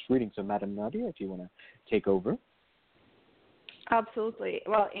your first reading. So Madam Nadia, if you want to take over. Absolutely.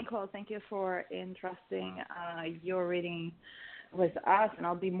 Well, Inkwell, thank you for entrusting your reading with us, and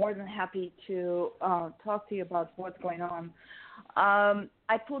I'll be more than happy to talk to you about what's going on.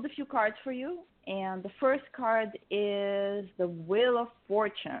 I pulled a few cards for you, and the first card is the Wheel of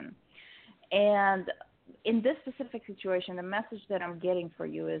Fortune. And in this specific situation, the message that I'm getting for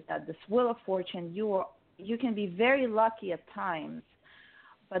you is that this Wheel of Fortune, you can be very lucky at times,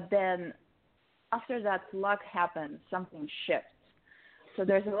 but then after that luck happens, something shifts. So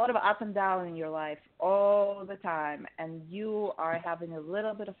there's a lot of up and down in your life all the time, and you are having a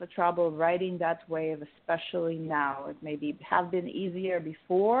little bit of a trouble riding that wave, especially now. It maybe have been easier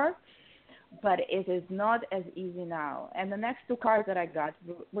before, but it is not as easy now. And the next 2 cards that I got,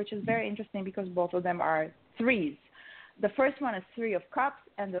 which is very interesting because both of them are 3s. The first one is 3 of Cups,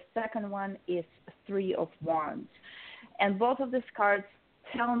 and the second one is 3 of Wands. And both of these cards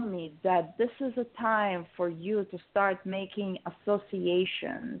tell me that this is a time for you to start making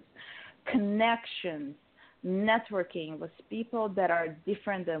associations, connections, networking with people that are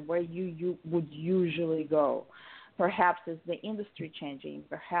different than where you would usually go. Perhaps it's the industry changing.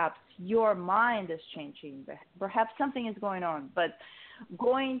 Perhaps your mind is changing. Perhaps something is going on. But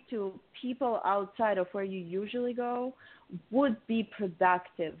going to people outside of where you usually go would be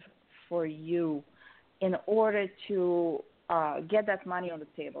productive for you in order to get that money on the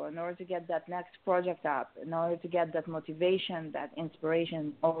table, in order to get that next project up, in order to get that motivation, that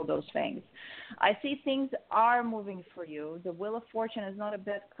inspiration, all those things. I see things are moving for you. The Wheel of Fortune is not a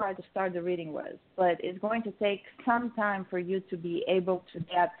bad card to start the reading with, but it's going to take some time for you to be able to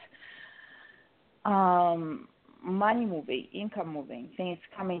get money moving, income moving, things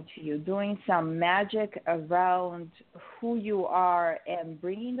coming to you, doing some magic around who you are and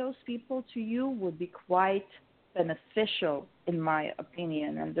bringing those people to you would be quite beneficial, in my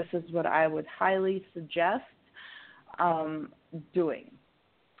opinion, and this is what I would highly suggest doing.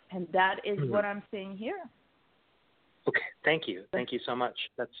 And that is what I'm seeing here. Okay, thank you. Thank you so much.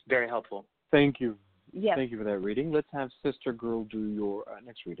 That's very helpful. Thank you. Yes. Thank you for that reading. Let's have Sister Girl do your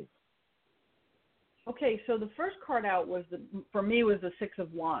next reading. Okay, so the first card out for me was the 6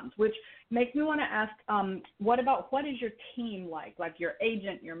 of Wands, which makes me want to ask, what is your team like? Like your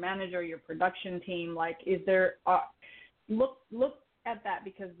agent, your manager, your production team? Like, is there look at that,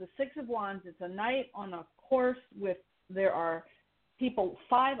 because the 6 of Wands, it's a knight on a horse there are people,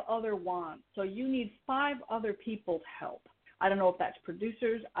 5 other wands. So you need 5 other people's help. I don't know if that's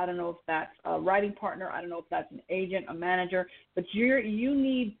producers. I don't know if that's a writing partner. I don't know if that's an agent, a manager. But you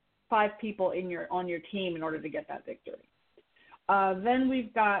need 5 people on your team in order to get that victory. Then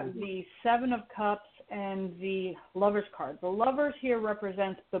we've got the 7 of Cups and the Lovers card. The Lovers here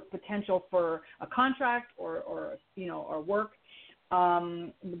represents the potential for a contract or work.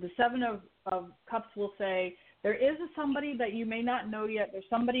 The 7 of Cups will say There is somebody that you may not know yet. There's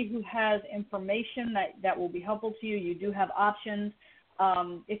somebody who has information that will be helpful to you. You do have options.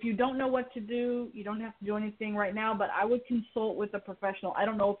 If you don't know what to do, you don't have to do anything right now, but I would consult with a professional. I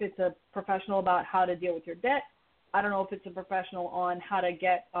don't know if it's a professional about how to deal with your debt. I don't know if it's a professional on how to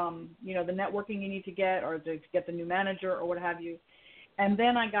get, the networking you need to get or to get the new manager or what have you. And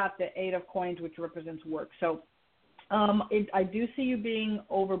then I got the 8 of coins, which represents work. So I do see you being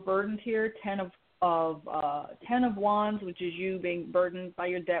overburdened here, 10 of wands, which is you being burdened by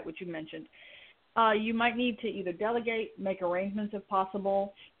your debt, which you mentioned. You might need to either delegate, make arrangements if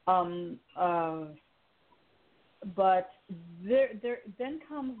possible, but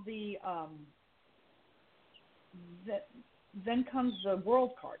then comes the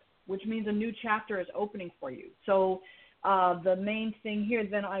World card, which means a new chapter is opening for you. So the main thing here,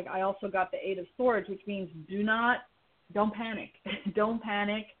 then I also got the 8 of Swords, which means don't panic. Don't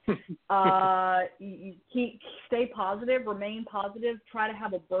panic. Stay positive, remain positive. Try to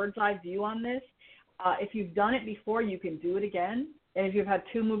have a bird's eye view on this. If you've done it before, you can do it again. And if you've had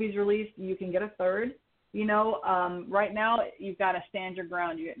 2 movies released, you can get a third. Right now you've got to stand your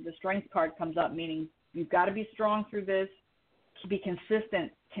ground. The Strength card comes up, meaning you've got to be strong through this, to be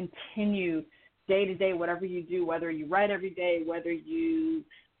consistent, continue day to day, whatever you do, whether you write every day, whether you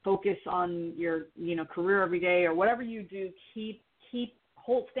focus on your career every day, or whatever you do,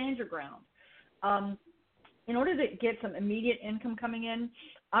 stand your ground. In order to get some immediate income coming in,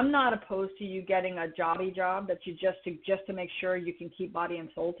 I'm not opposed to you getting a jobby job that you just to make sure you can keep body and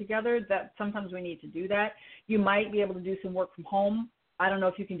soul together. That sometimes we need to do that. You might be able to do some work from home. I don't know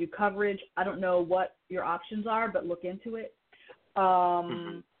if you can do coverage. I don't know what your options are, but look into it.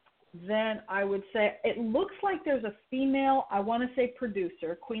 Then I would say it looks like there's a female, I want to say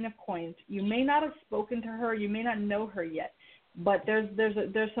producer, Queen of Coins. You may not have spoken to her. You may not know her yet, but there's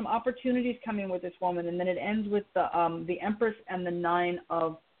some opportunities coming with this woman, and then it ends with the Empress and the 9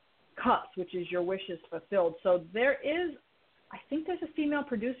 of Cups, which is your wishes fulfilled. So I think there's a female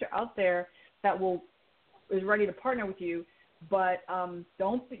producer out there that is ready to partner with you, but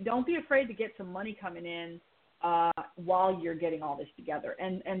don't be afraid to get some money coming in while you're getting all this together,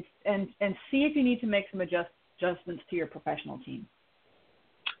 and see if you need to make some adjustments to your professional team.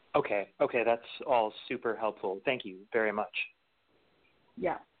 Okay, that's all super helpful. Thank you very much.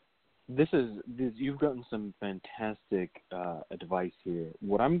 Yeah. You've gotten some fantastic advice here.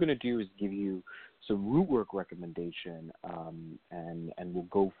 What I'm going to do is give you some Rootwork recommendation, and we'll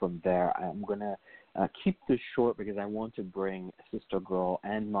go from there. I'm going to keep this short because I want to bring Sister Girl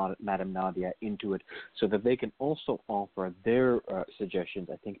and Madam Nadia into it so that they can also offer their suggestions,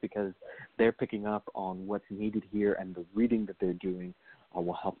 I think, because they're picking up on what's needed here, and the reading that they're doing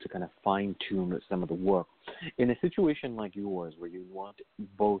will help to kind of fine-tune some of the work. In a situation like yours where you want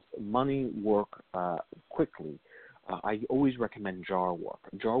both money, work quickly, I always recommend jar work.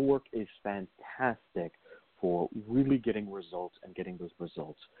 Jar work is fantastic for really getting results and getting those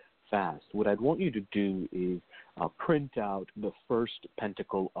results fast. What I'd want you to do is print out the first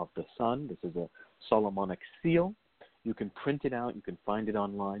pentacle of the sun. This is a Solomonic seal. You can print it out. You can find it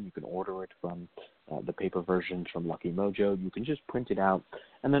online. You can order it from the paper versions from Lucky Mojo. You can just print it out,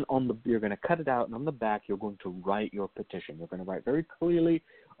 and then you're going to cut it out, and on the back you're going to write your petition. You're going to write very clearly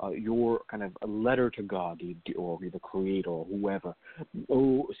your kind of a letter to God or the Creator or whoever.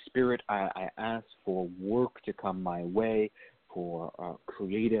 Oh, Spirit, I ask for work to come my way, for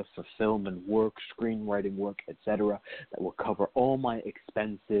creative fulfillment work, screenwriting work, etc., that will cover all my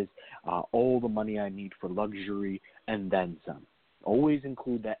expenses, all the money I need for luxury, and then some. Always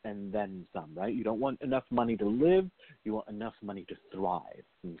include that and then some, right? You don't want enough money to live. You want enough money to thrive,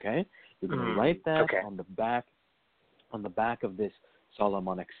 okay? You're going to write that on the back of this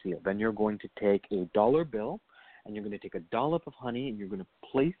Solomonic seal. Then you're going to take a dollar bill, and you're going to take a dollop of honey, and you're going to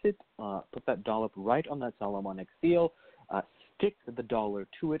place it, put that dollop right on that Solomonic seal, stick the dollar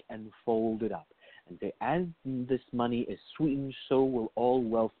to it, and fold it up. And say, as this money is sweetened, so will all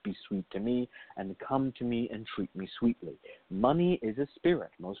wealth be sweet to me, and come to me and treat me sweetly. Money is a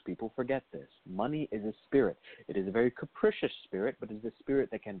spirit. Most people forget this. Money is a spirit. It is a very capricious spirit, but it is a spirit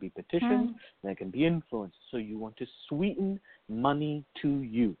that can be petitioned, that can be influenced. So you want to sweeten money to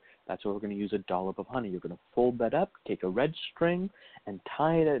you. That's why we're going to use a dollop of honey. You're going to fold that up, take a red string, and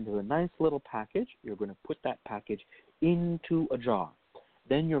tie it into a nice little package. You're going to put that package into a jar.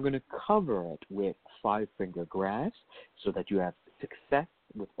 Then you're going to cover it with 5-finger grass so that you have success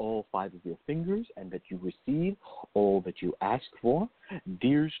with all 5 of your fingers and that you receive all that you ask for.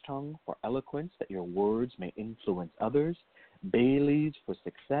 Deer's tongue for eloquence, that your words may influence others. Bay leaves for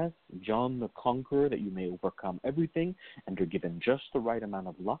success. John the Conqueror, that you may overcome everything and are given just the right amount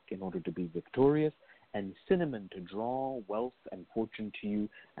of luck in order to be victorious. and cinnamon to draw wealth and fortune to you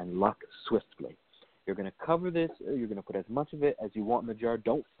and luck swiftly. You're going to cover this. You're going to put as much of it as you want in the jar.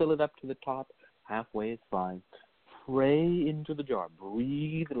 Don't fill it up to the top. Halfway is fine. Pray into the jar.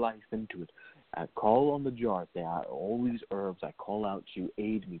 Breathe life into it. Call on the jar. Say, all these herbs, I call out to you.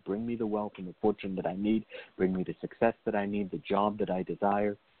 Aid me. Bring me the wealth and the fortune that I need. Bring me the success that I need, the job that I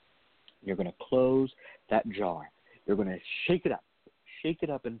desire. You're going to close that jar. You're going to shake it up. Shake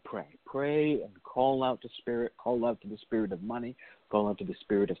it up and pray. Pray and call out to Spirit. Call out to the Spirit of money. Call out to the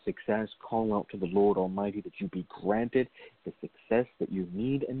Spirit of success. Call out to the Lord Almighty that you be granted the success that you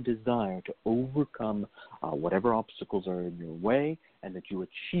need and desire to overcome whatever obstacles are in your way, and that you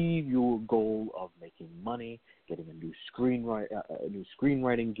achieve your goal of making money, getting a new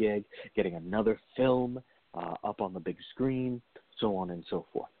screenwriting gig, getting another film up on the big screen, so on and so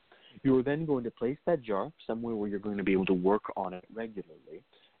forth. You are then going to place that jar somewhere where you're going to be able to work on it regularly,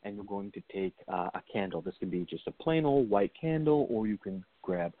 and you're going to take a candle. This can be just a plain old white candle, or you can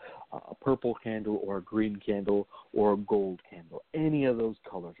grab a purple candle or a green candle or a gold candle. Any of those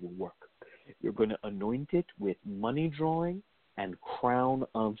colors will work. You're going to anoint it with money drawing and crown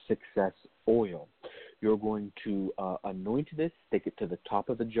of success oil. You're going to anoint this, stick it to the top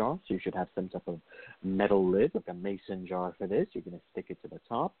of the jar. So you should have some type of metal lid, like a mason jar for this. You're going to stick it to the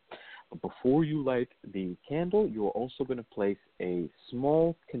top. But before you light the candle, you're also going to place a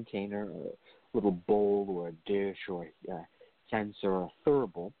small container, a little bowl or a dish or a censer or a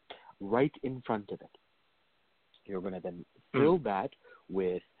thurible right in front of it. You're going to then fill that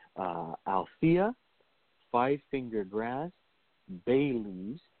with althea, five-finger grass, bay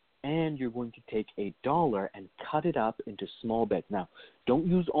leaves, and you're going to take $1 and cut it up into small bits. Now, don't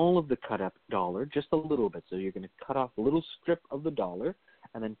use all of the cut up dollar, just a little bit. So you're going to cut off a little strip of the dollar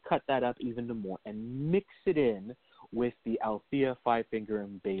and then cut that up even more and mix it in with the althea, five-finger,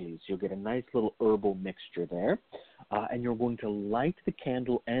 and bay leaves. You'll get a nice little herbal mixture there. And you're going to light the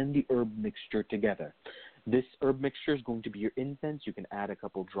candle and the herb mixture together. This herb mixture is going to be your incense. You can add a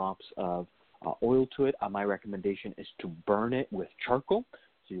couple drops of oil to it. My recommendation is to burn it with charcoal.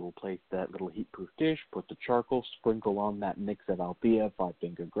 So you will place that little heat-proof dish, put the charcoal, sprinkle on that mix of althea,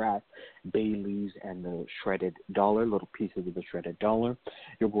 five-finger grass, bay leaves, and the shredded dollar, little pieces of the shredded dollar.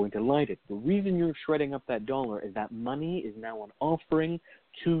 You're going to light it. The reason you're shredding up that dollar is that money is now an offering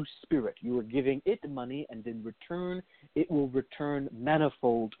to Spirit. You are giving it money, and in return, it will return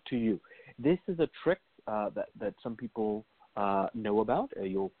manifold to you. This is a trick that some people know about.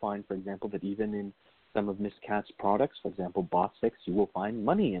 You'll find, for example, that even in some of Miss Cat's products, for example, Bot 6, you will find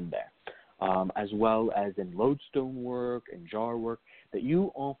money in there, as well as in lodestone work and jar work, that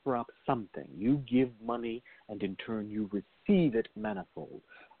you offer up something. You give money, and in turn you receive it manifold.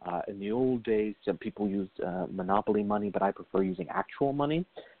 In the old days, some people used monopoly money, but I prefer using actual money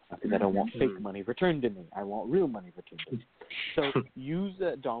because I don't want fake money returned to me. I want real money returned to me. So use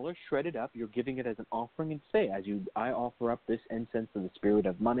a dollar, shred it up. You're giving it as an offering, and say, I offer up this incense to the Spirit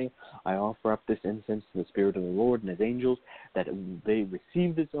of money. I offer up this incense to the Spirit of the Lord and His angels, that they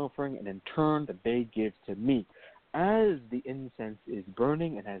receive this offering, and in turn that they give to me. As the incense is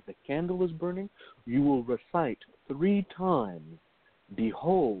burning and as the candle is burning, you will recite 3 times,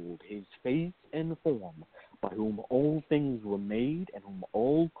 "Behold His face and form, by whom all things were made and whom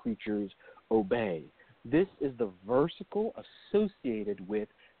all creatures obey." This is the versicle associated with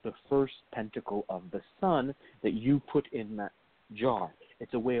the first pentacle of the sun that you put in that jar.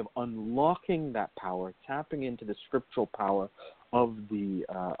 It's a way of unlocking that power, tapping into the scriptural power of the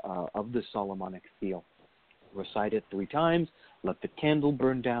Solomonic seal. Recite it 3 times, let the candle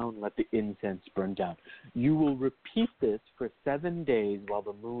burn down, let the incense burn down. You will repeat this for 7 days while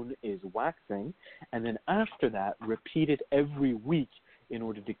the moon is waxing, and then after that, repeat it every week in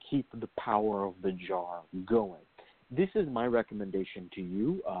order to keep the power of the jar going. This is my recommendation to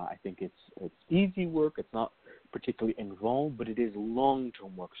you. I think it's easy work. It's not particularly involved, but it is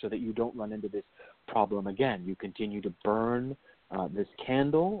long-term work so that you don't run into this problem again. You continue to burn this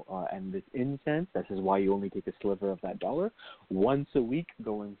candle and this incense. This is why you only take a sliver of that dollar once a week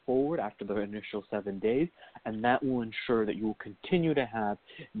going forward after the initial 7 days, and that will ensure that you will continue to have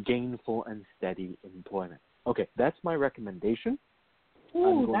gainful and steady employment. Okay, that's my recommendation.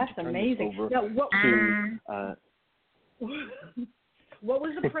 Ooh, that's amazing. Now, what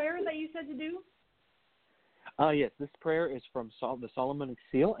was the prayer that you said to do? Yes, this prayer is from the Solomonic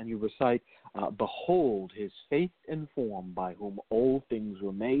seal, and you recite, "Behold His face and form, by whom all things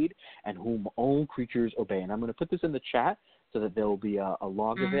were made, and whom all creatures obey." And I'm going to put this in the chat so that there will be a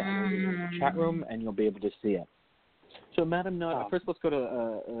log of it in the chat room, and you'll be able to see it. So, Madam Nod, first let's go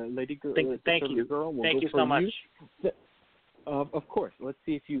to Lady Girl. Thank you. Girl. We'll Thank you so much. Of course. Let's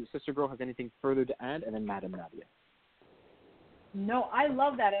see if Sister Girl, has anything further to add, and then Madam Nadia. No, I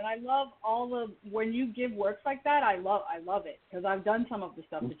love that, and I love when you give works like that. I love it because I've done some of the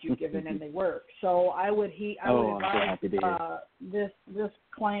stuff that you've given and they work. So I would advise this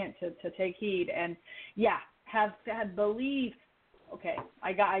client to take heed and have belief. Okay,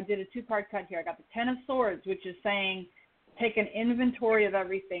 I did a 2-part cut here. I got the 10 of Swords, which is saying take an inventory of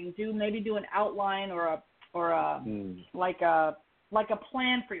everything. Do an outline or like a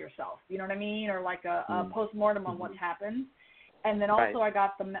plan for yourself. You know what I mean? Or like a postmortem on what's happened. And then also I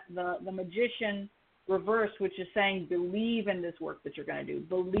got the Magician reverse, which is saying believe in this work that you're going to do.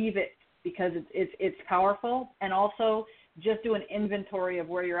 Believe it because it's powerful. And also just do an inventory of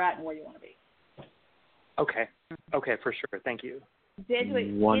where you're at and where you want to be. Okay, for sure. Thank you. Did we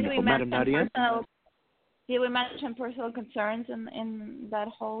mention personal concerns in that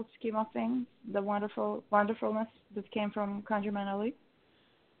whole scheme of things? The wonderfulness that came from Conjurman Ali?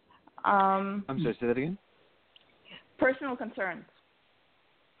 I'm sorry, say that again? Personal concerns.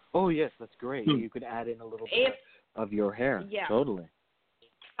 Oh, yes, that's great. You could add in a little bit of your hair. Yeah. Totally.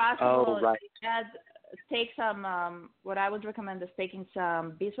 Possible. Oh, right. Take some, what I would recommend is taking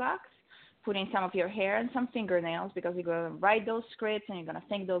some beeswax, putting some of your hair and some fingernails, because you're going to write those scripts and you're going to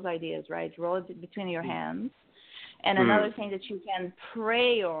think those ideas, right? Roll it between your hands. And another thing that you can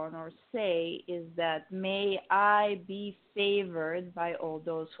pray on or say is that, may I be favored by all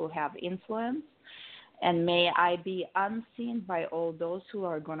those who have influence, and may I be unseen by all those who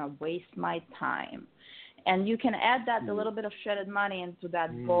are going to waste my time. And you can add that a little bit of shredded money into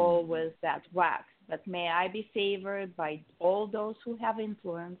that bowl with that wax. But may I be favored by all those who have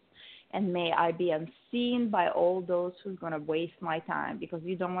influence, and may I be unseen by all those who are going to waste my time, because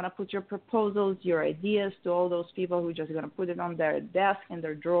you don't want to put your proposals, your ideas to all those people who are just going to put it on their desk, in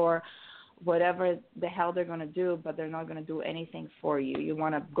their drawer, whatever the hell they're going to do, but they're not going to do anything for you. You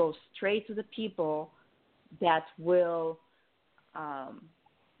want to go straight to the people that will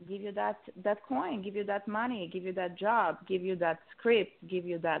give you that coin, give you that money, give you that job, give you that script, give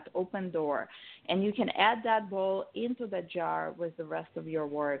you that open door. And you can add that bowl into the jar with the rest of your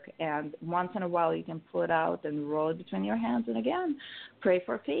work. And once in a while you can pull it out and roll it between your hands. And again, pray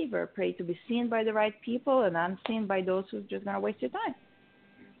for favor. Pray to be seen by the right people and unseen by those who are just going to waste your time.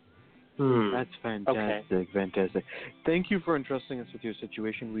 That's fantastic. Okay. Fantastic. Thank you for entrusting us with your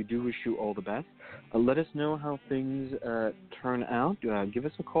situation. We do wish you all the best. Let us know how things turn out. Give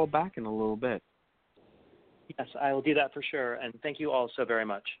us a call back in a little bit. Yes, I will do that for sure. And thank you all so very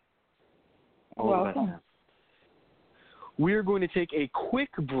much. All the best. We're going to take a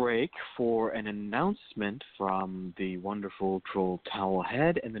quick break for an announcement from the wonderful Troll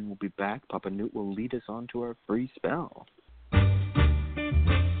Towelhead, and then we'll be back. Papa Newt will lead us on to our free spell.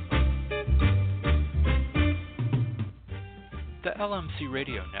 The LMC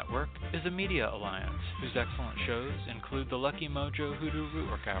Radio Network is a media alliance whose excellent shows include the Lucky Mojo Hoodoo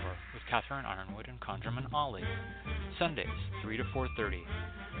Rootwork Hour with Catherine Ironwood and Conjurman Ali, Sundays 3 to 4:30,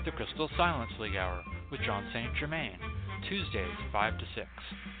 the Crystal Silence League Hour with John St. Germain, Tuesdays 5 to 6,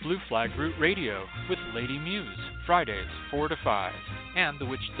 Blue Flag Root Radio with Lady Muse, Fridays 4 to 5, and The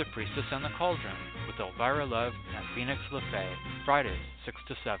Witch, the Priestess, and the Cauldron with Elvira Love and Phoenix LaFay, Fridays 6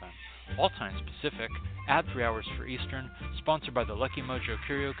 to 7. All times Pacific, add 3 hours for Eastern, sponsored by the Lucky Mojo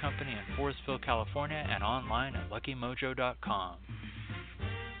Curio Company in Forestville, California, and online at luckymojo.com.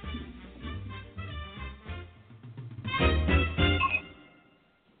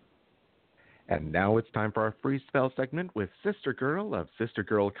 And now it's time for our free spell segment with Sister Girl of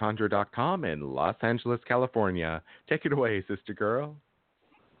SisterGirlConjure.com in Los Angeles, California. Take it away, Sister Girl.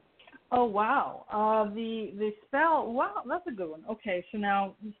 Oh, wow. The spell, wow, that's a good one. Okay, so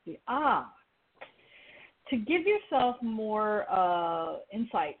now, let's see. To give yourself more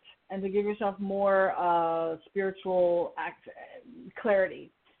insight and to give yourself more spiritual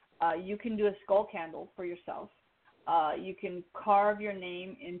clarity, you can do a skull candle for yourself. You can carve your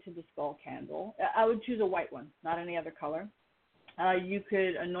name into the skull candle. I would choose a white one, not any other color. You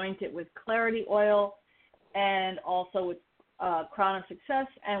could anoint it with clarity oil and also with Crown of Success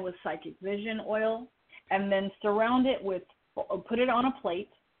and with Psychic Vision oil, and then surround it with, put it on a plate,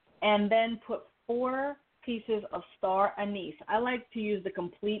 and then put 4 pieces of star anise. I like to use the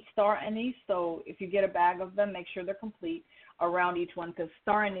complete star anise, so if you get a bag of them, make sure they're complete around each one, because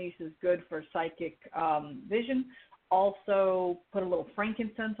star anise is good for psychic vision. Also, put a little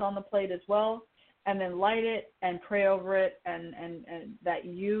frankincense on the plate as well, and then light it and pray over it, and that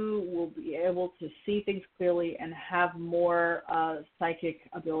you will be able to see things clearly and have more psychic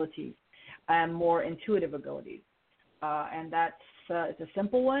abilities and more intuitive abilities. And that's it's a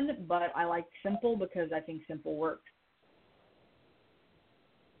simple one, but I like simple because I think simple works.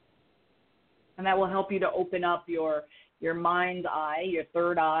 and that will help you to open up your mind's eye, your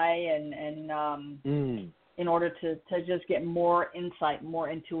third eye, and in order to just get more insight, more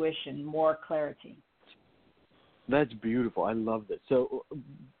intuition, more clarity. That's beautiful. I love this. So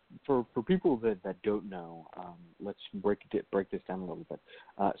for people that don't know, let's break this down a little bit.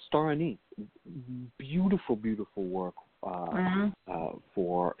 Star Anise, beautiful work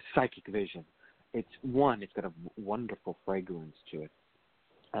for psychic vision. It's got a wonderful fragrance to it.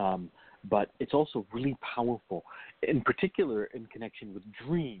 But it's also really powerful, in particular in connection with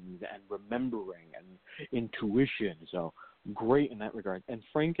dreams and remembering and intuition. So great in that regard. And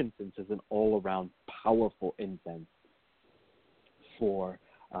frankincense is an all-around powerful incense for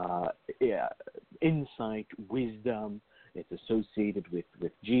insight, wisdom. It's associated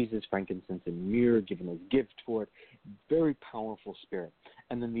with Jesus, frankincense and myrrh, given as gift for it. Very powerful spirit.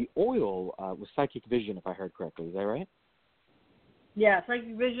 And then the oil was psychic vision, if I heard correctly. Is that right? Yeah,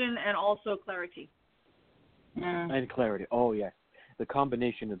 psychic vision and also clarity. And clarity. Oh, yes. The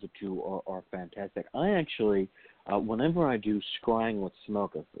combination of the two are fantastic. I actually, whenever I do scrying with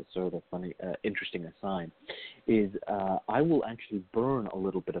smoke, a sort of funny, interesting aside, is I will actually burn a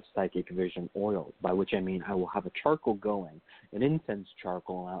little bit of psychic vision oil, by which I mean I will have a charcoal going, an incense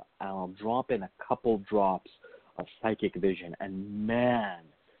charcoal, and I'll drop in a couple drops of psychic vision, and man,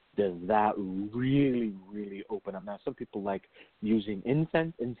 does that really, really open up. Now, some people like using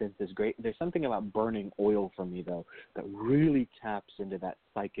incense. Incense is great. There's something about burning oil for me, though, that really taps into that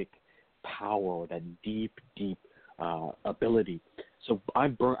psychic power, that deep ability. So I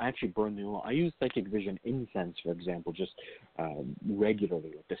actually burn the oil. I use psychic vision incense, for example, just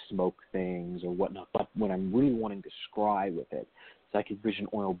regularly, like to smoke things or whatnot. But when I'm really wanting to scry with it, psychic vision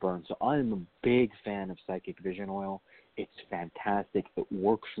oil burns. So I'm a big fan of psychic vision oil. It's fantastic. It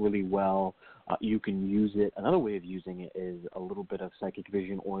works really well. You can use it. Another way of using it is a little bit of psychic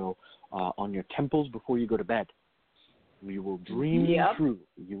vision oil on your temples before you go to bed. You will dream true.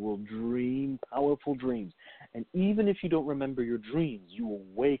 You will dream powerful dreams. And even if you don't remember your dreams, you will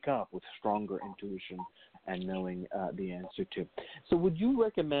wake up with stronger intuition and knowing the answer to. So would you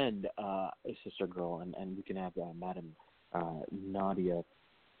recommend, Sister Girl, and we can have Madam Nadia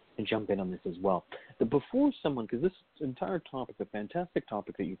jump in on this as well, that before someone, because this entire topic, the fantastic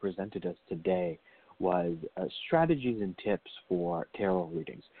topic that you presented us today, was strategies and tips for tarot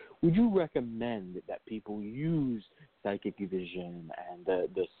readings. Would you recommend that people use psychic vision and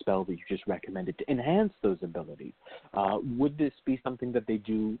the spell that you just recommended to enhance those abilities? Would this be something that they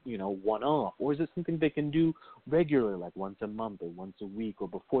do, one-off, or is it something they can do regularly, like once a month or once a week, or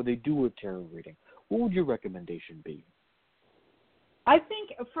before they do a tarot reading? What would your recommendation be? I think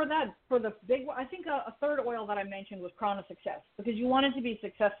for the big one, I think a third oil that I mentioned was Crown of Success, because you want it to be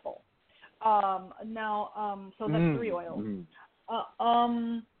successful. So that's 3 oils.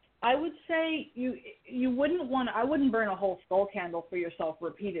 I would say you wouldn't want. I wouldn't burn a whole skull candle for yourself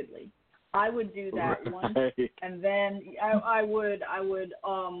repeatedly. I would do that once, and then I would.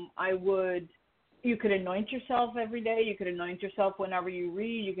 You could anoint yourself every day. You could anoint yourself whenever you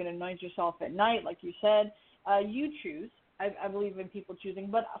read. You can anoint yourself at night, like you said. You choose. I believe in people choosing.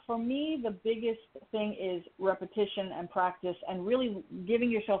 But for me, the biggest thing is repetition and practice, and really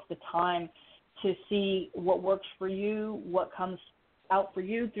giving yourself the time to see what works for you, what comes out for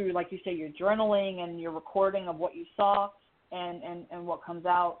you through, like you say, your journaling and your recording of what you saw and what comes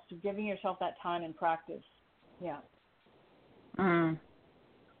out. So giving yourself that time and practice. Yeah.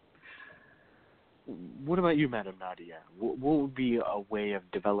 What about you, Madam Nadia? What would be a way of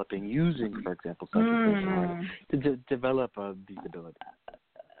using, for example, psychic vision to develop these abilities?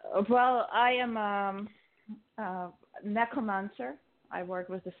 Well, I am a necromancer. I work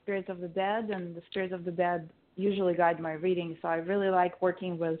with the spirits of the dead, and the spirits of the dead usually guide my reading. So I really like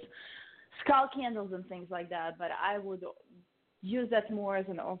working with skull candles and things like that, but I would use that more as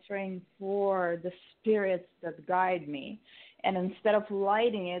an offering for the spirits that guide me. And instead of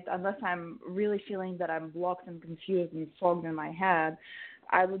lighting it, unless I'm really feeling that I'm blocked and confused and fogged in my head,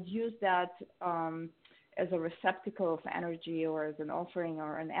 I would use that as a receptacle of energy, or as an offering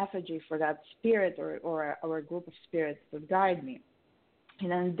or an effigy for that spirit or a group of spirits that guide me.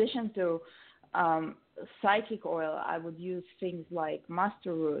 And in addition to psychic oil, I would use things like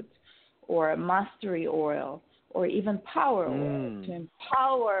master root or mastery oil, or even power oil, to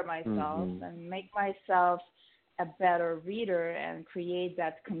empower myself and make myself a better reader and create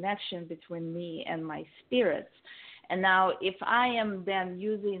that connection between me and my spirits. And now if I am then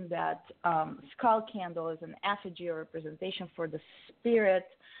using that skull candle as an effigy or representation for the spirit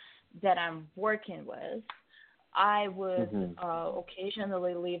that I'm working with, I would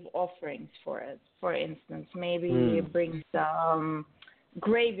occasionally leave offerings for it. For instance, maybe bring some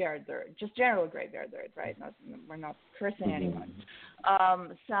graveyard dirt, just general graveyard dirt, right? We're not cursing anyone.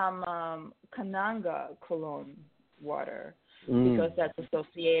 Some Kananga cologne water, because that's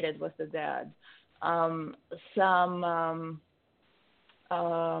associated with the dead. Some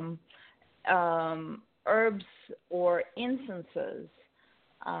herbs or incenses,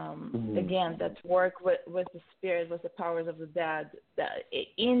 again, that work with the spirit, with the powers of the dead, that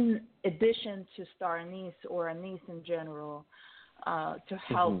in addition to star anise or anise in general, to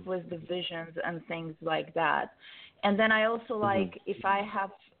help with the visions and things like that. And then I also like, if I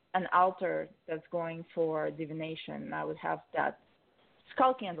have an altar that's going for divination, I would have that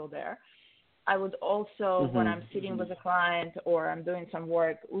skull candle there. I would also, when I'm sitting with a client or I'm doing some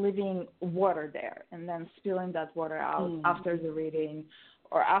work, leaving water there and then spilling that water out after the reading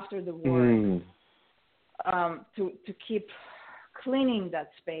or after the work, to keep cleaning that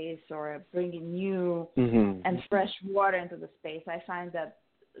space or bringing new and fresh water into the space. I find that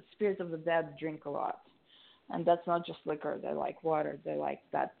spirits of the dead drink a lot. And that's not just liquor. They like water. They like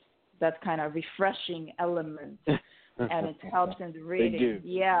that kind of refreshing element. And it helps in the reading. They do.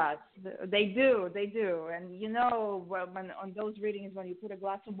 Yes, they do. And you know, when on those readings, when you put a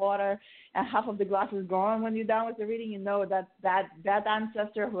glass of water and half of the glass is gone when you're done with the reading, you know that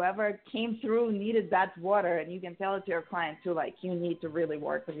ancestor, whoever came through, needed that water, and you can tell it to your client too, like, you need to really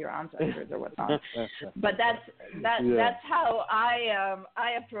work with your ancestors or whatnot. But that's how I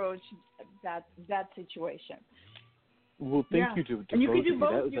approach that situation. Well, thank you to and you both can do of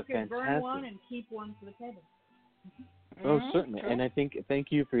both. That was you a can fantastic. burn one and keep one for the table. Oh, certainly. And I think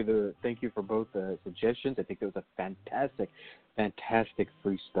thank you for both suggestions. I think it was a fantastic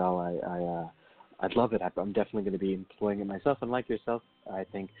freestyle. I'd love it. I'm definitely going to be employing it myself. And like yourself, I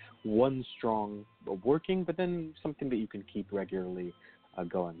think one strong working, but then something that you can keep regularly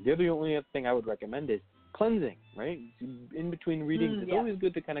going. The only other thing I would recommend is cleansing, right? In between readings, it's always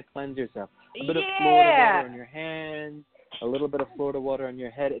good to kind of cleanse yourself. A bit of Florida water on your hands, a little bit of Florida water on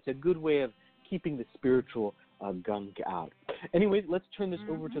your head. It's a good way of keeping the spiritual gunk out. Anyways, let's turn this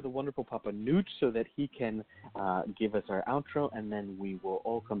over to the wonderful Papa Newt so that he can give us our outro, and then we will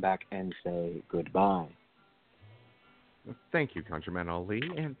all come back and say goodbye. Thank you, ConjureMan Ali,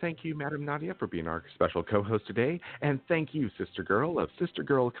 and thank you, Madam Nadia, for being our special co-host today, and thank you, Sister Girl of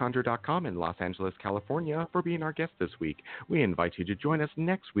SisterGirlConjure.com in Los Angeles, California, for being our guest this week. We invite you to join us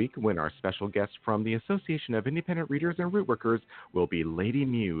next week when our special guest from the Association of Independent Readers and Rootworkers will be Lady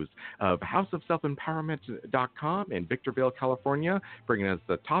Muse of HouseOfSelfEmpowerment.com in Victorville, California, bringing us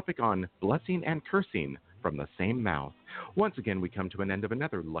the topic on blessing and cursing from the same mouth. Once again, we come to an end of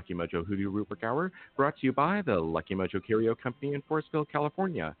another Lucky Mojo Hoodoo Rootwork Hour, brought to you by the Lucky Mojo Curio Company in Forestville,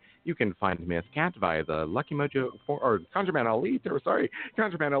 California. You can find Miss Cat via the Lucky Mojo, or ConjureMan Ali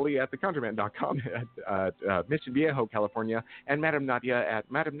at theconjureman.com at Mission Viejo, California, and Madam Nadia at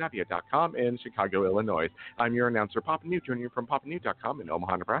madamnadia.com in Chicago, Illinois. I'm your announcer, Papa Newt, joining you from papanewt.com in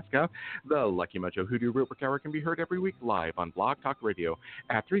Omaha, Nebraska. The Lucky Mojo Hoodoo Rootwork Hour can be heard every week live on Blog Talk Radio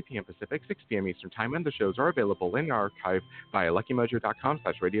at 3 p.m. Pacific, 6 p.m. Eastern Time, and the shows are available in archive via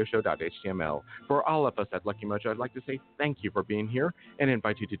luckymojo.com/radioshow.html. For all of us at Lucky Mojo, I'd like to say thank you for being here and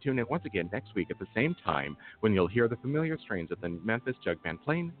invite you to tune in once again next week at the same time when you'll hear the familiar strains of the Memphis Jug Band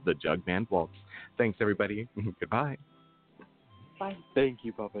playing the Jug Band Waltz. Thanks, everybody. Goodbye. Bye. Thank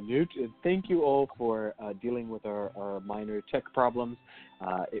you, Papa Newt. And thank you all for dealing with our minor tech problems.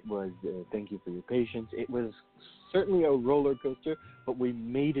 Thank you for your patience. It was certainly a roller coaster, but we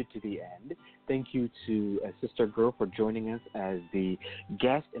made it to the end. Thank you to Sister Girl for joining us as the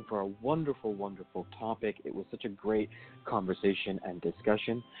guest and for a wonderful, wonderful topic. It was such a great conversation and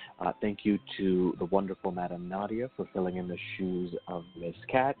discussion. Thank you to the wonderful Madam Nadia for filling in the shoes of Miss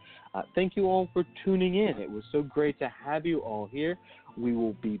Cat. Thank you all for tuning in. It was so great to have you all here. We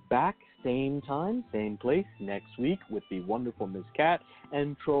will be back same time, same place next week with the wonderful Miss Cat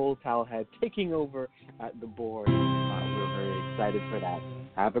and Troll Talhead taking over at the board. We're very excited for that.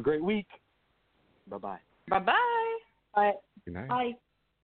 Have a great week. Bye-bye. Bye-bye. Bye. Good night. Bye.